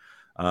Sutton.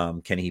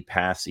 Can he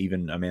pass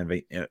even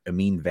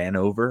Amin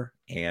Vanover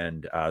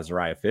and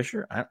Zariah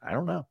Fisher? I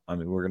don't know. I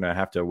mean, we're going to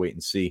have to wait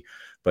and see,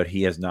 but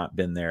he has not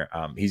been there.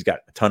 He's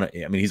got a ton of,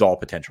 he's all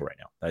potential right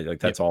now. Like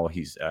that's all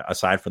he's,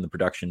 aside from the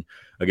production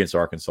against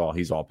Arkansas,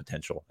 he's all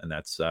potential. And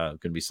that's going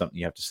to be something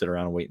you have to sit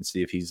around and wait and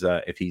see if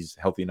he's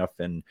healthy enough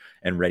and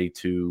ready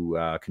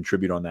to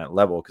contribute on that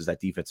level, because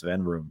that defensive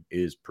end room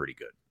is pretty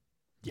good.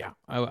 Yeah,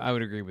 I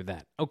would agree with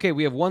that. Okay,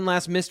 we have one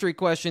last mystery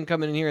question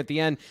coming in here at the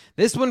end.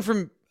 This one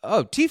from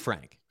T.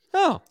 Frank.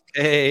 Oh,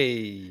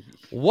 hey,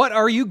 what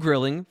are you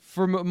grilling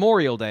for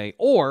Memorial Day,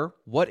 or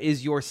what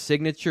is your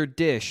signature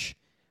dish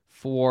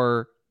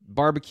for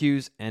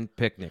barbecues, and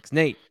picnics.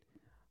 Nate,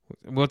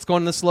 what's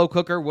going in the slow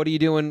cooker? What are you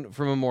doing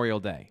for Memorial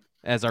Day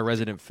as our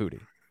resident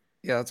foodie?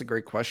 Yeah, that's a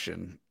great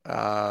question.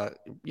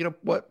 You know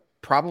what?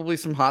 Probably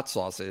some hot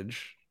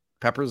sausage,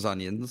 peppers,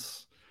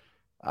 onions,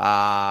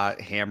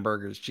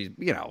 hamburgers, cheese,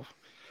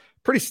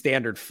 pretty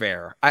standard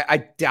fare.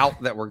 I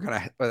doubt that we're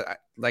going to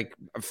like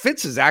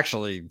Fitz is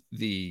actually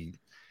the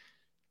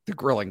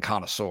grilling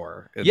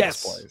connoisseur in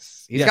this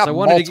place. He's got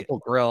multiple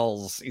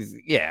grills.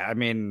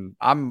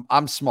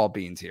 I'm small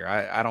beans here.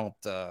 I don't,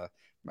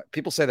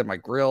 people say that my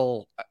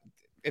grill,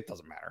 it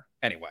doesn't matter.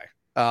 Anyway,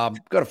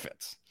 go to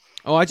Fitz.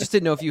 Oh, I just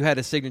didn't know if you had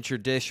a signature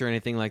dish or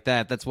anything like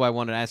that. That's why I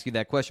wanted to ask you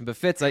that question. But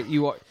Fitz,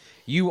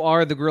 you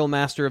are the grill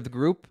master of the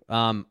group.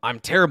 I'm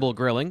terrible at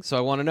grilling, so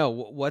I want to know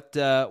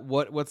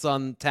what's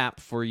on tap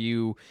for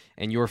you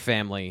and your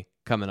family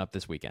coming up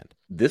this weekend.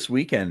 This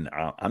weekend,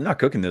 I'm not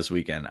cooking this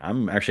weekend.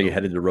 I'm actually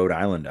headed to Rhode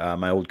Island.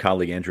 My old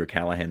colleague Andrew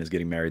Callahan is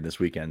getting married this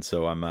weekend,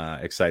 so I'm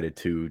excited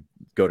to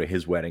go to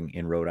his wedding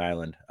in Rhode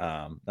Island.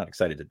 Not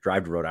excited to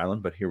drive to Rhode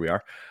Island, but here we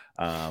are.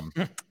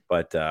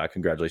 But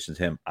congratulations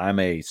to him. I'm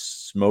a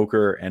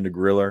smoker and a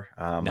griller.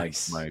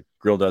 Nice. My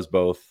grill does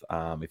both.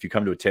 If you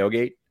come to a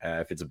tailgate,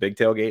 if it's a big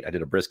tailgate, I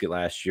did a brisket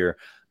last year.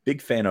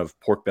 Big fan of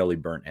pork belly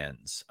burnt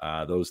ends.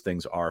 Those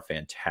things are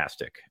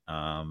fantastic.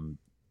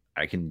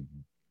 I can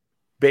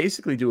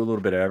basically do a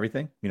little bit of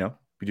everything. We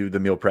do the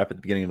meal prep at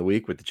the beginning of the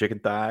week with the chicken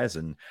thighs,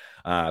 and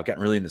I've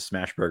gotten really into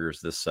smash burgers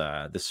this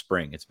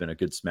spring. It's been a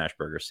good smash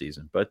burger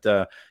season, but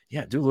do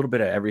a little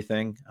bit of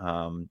everything.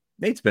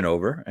 Nate's been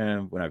over,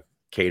 and when I've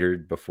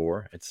catered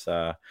before, it's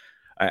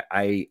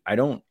I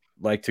don't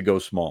like to go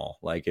small.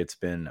 Like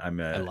I'm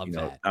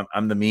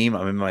the meme.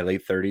 I'm in my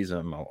late 30s.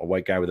 I'm a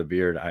white guy with a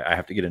beard. I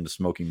have to get into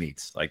smoking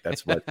meats. Like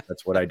that's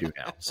what I do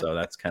now. So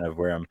that's kind of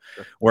where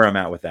I'm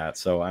at with that.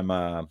 So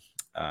I'm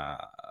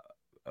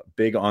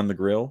big on the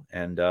grill,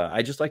 and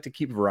I just like to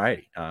keep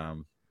variety.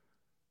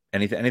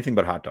 Anything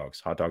but hot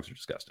dogs. Hot dogs are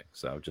disgusting.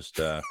 So just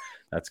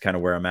that's kind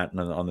of where I'm at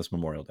on this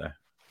Memorial Day.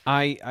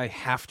 I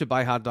have to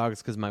buy hot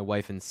dogs because my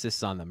wife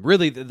insists on them.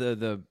 Really,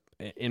 the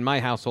in my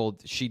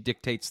household, she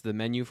dictates the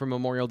menu for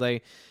Memorial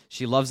Day.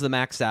 She loves the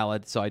mac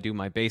salad, so I do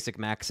my basic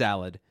mac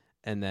salad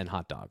and then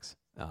hot dogs.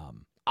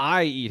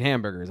 I eat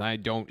hamburgers. I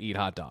don't eat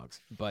hot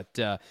dogs. But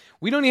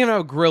we don't even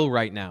have a grill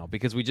right now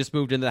because we just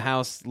moved into the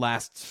house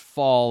last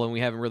fall, and we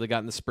haven't really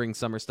gotten the spring,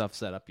 summer stuff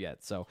set up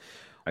yet. So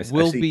I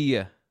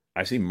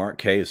see Mark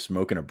K is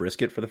smoking a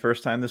brisket for the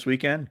first time this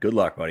weekend. Good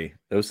luck, buddy.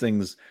 Those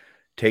things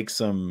take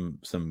some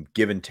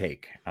give and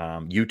take.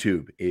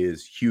 YouTube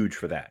is huge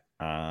for that.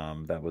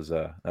 That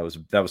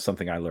was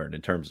something I learned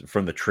in terms of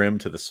from the trim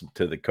to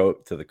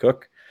the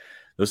cook.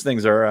 Those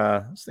things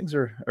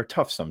are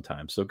tough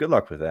sometimes. So good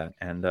luck with that.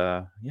 And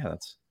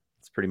that's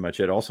pretty much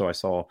it. Also, I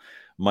saw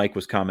Mike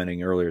was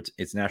commenting earlier.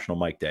 It's National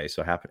Mike Day.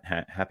 So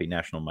happy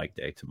National Mike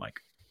Day to Mike.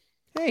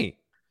 Hey,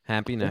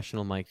 happy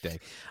National Mike Day.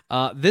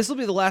 This will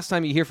be the last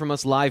time you hear from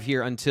us live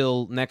here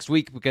until next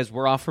week because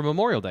we're off for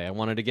Memorial Day. I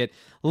wanted to get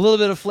a little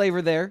bit of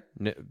flavor there,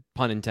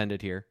 pun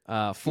intended here,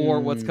 for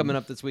what's coming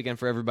up this weekend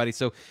for everybody.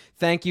 So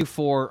thank you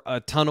for a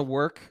ton of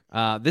work.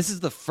 This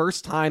is the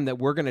first time that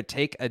we're going to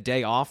take a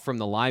day off from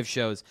the live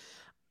shows.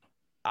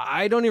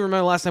 I don't even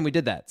remember the last time we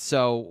did that.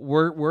 So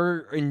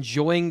we're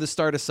enjoying the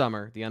start of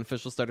summer, the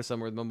unofficial start of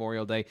summer with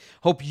Memorial Day.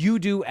 Hope you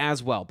do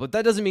as well. But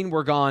that doesn't mean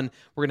we're gone.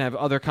 We're going to have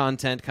other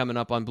content coming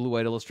up on Blue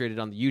White Illustrated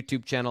on the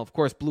YouTube channel. Of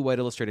course,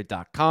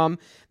 bluewhiteillustrated.com.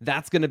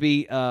 That's going to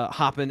be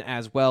hopping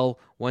as well.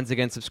 Once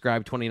again,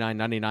 subscribe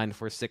 $29.99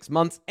 for 6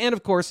 months. And,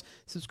 of course,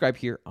 subscribe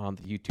here on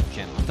the YouTube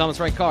channel. I'm Thomas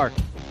Wright Carr.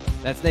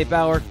 That's Nate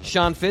Bauer,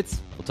 Sean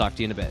Fitz. We'll talk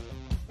to you in a bit.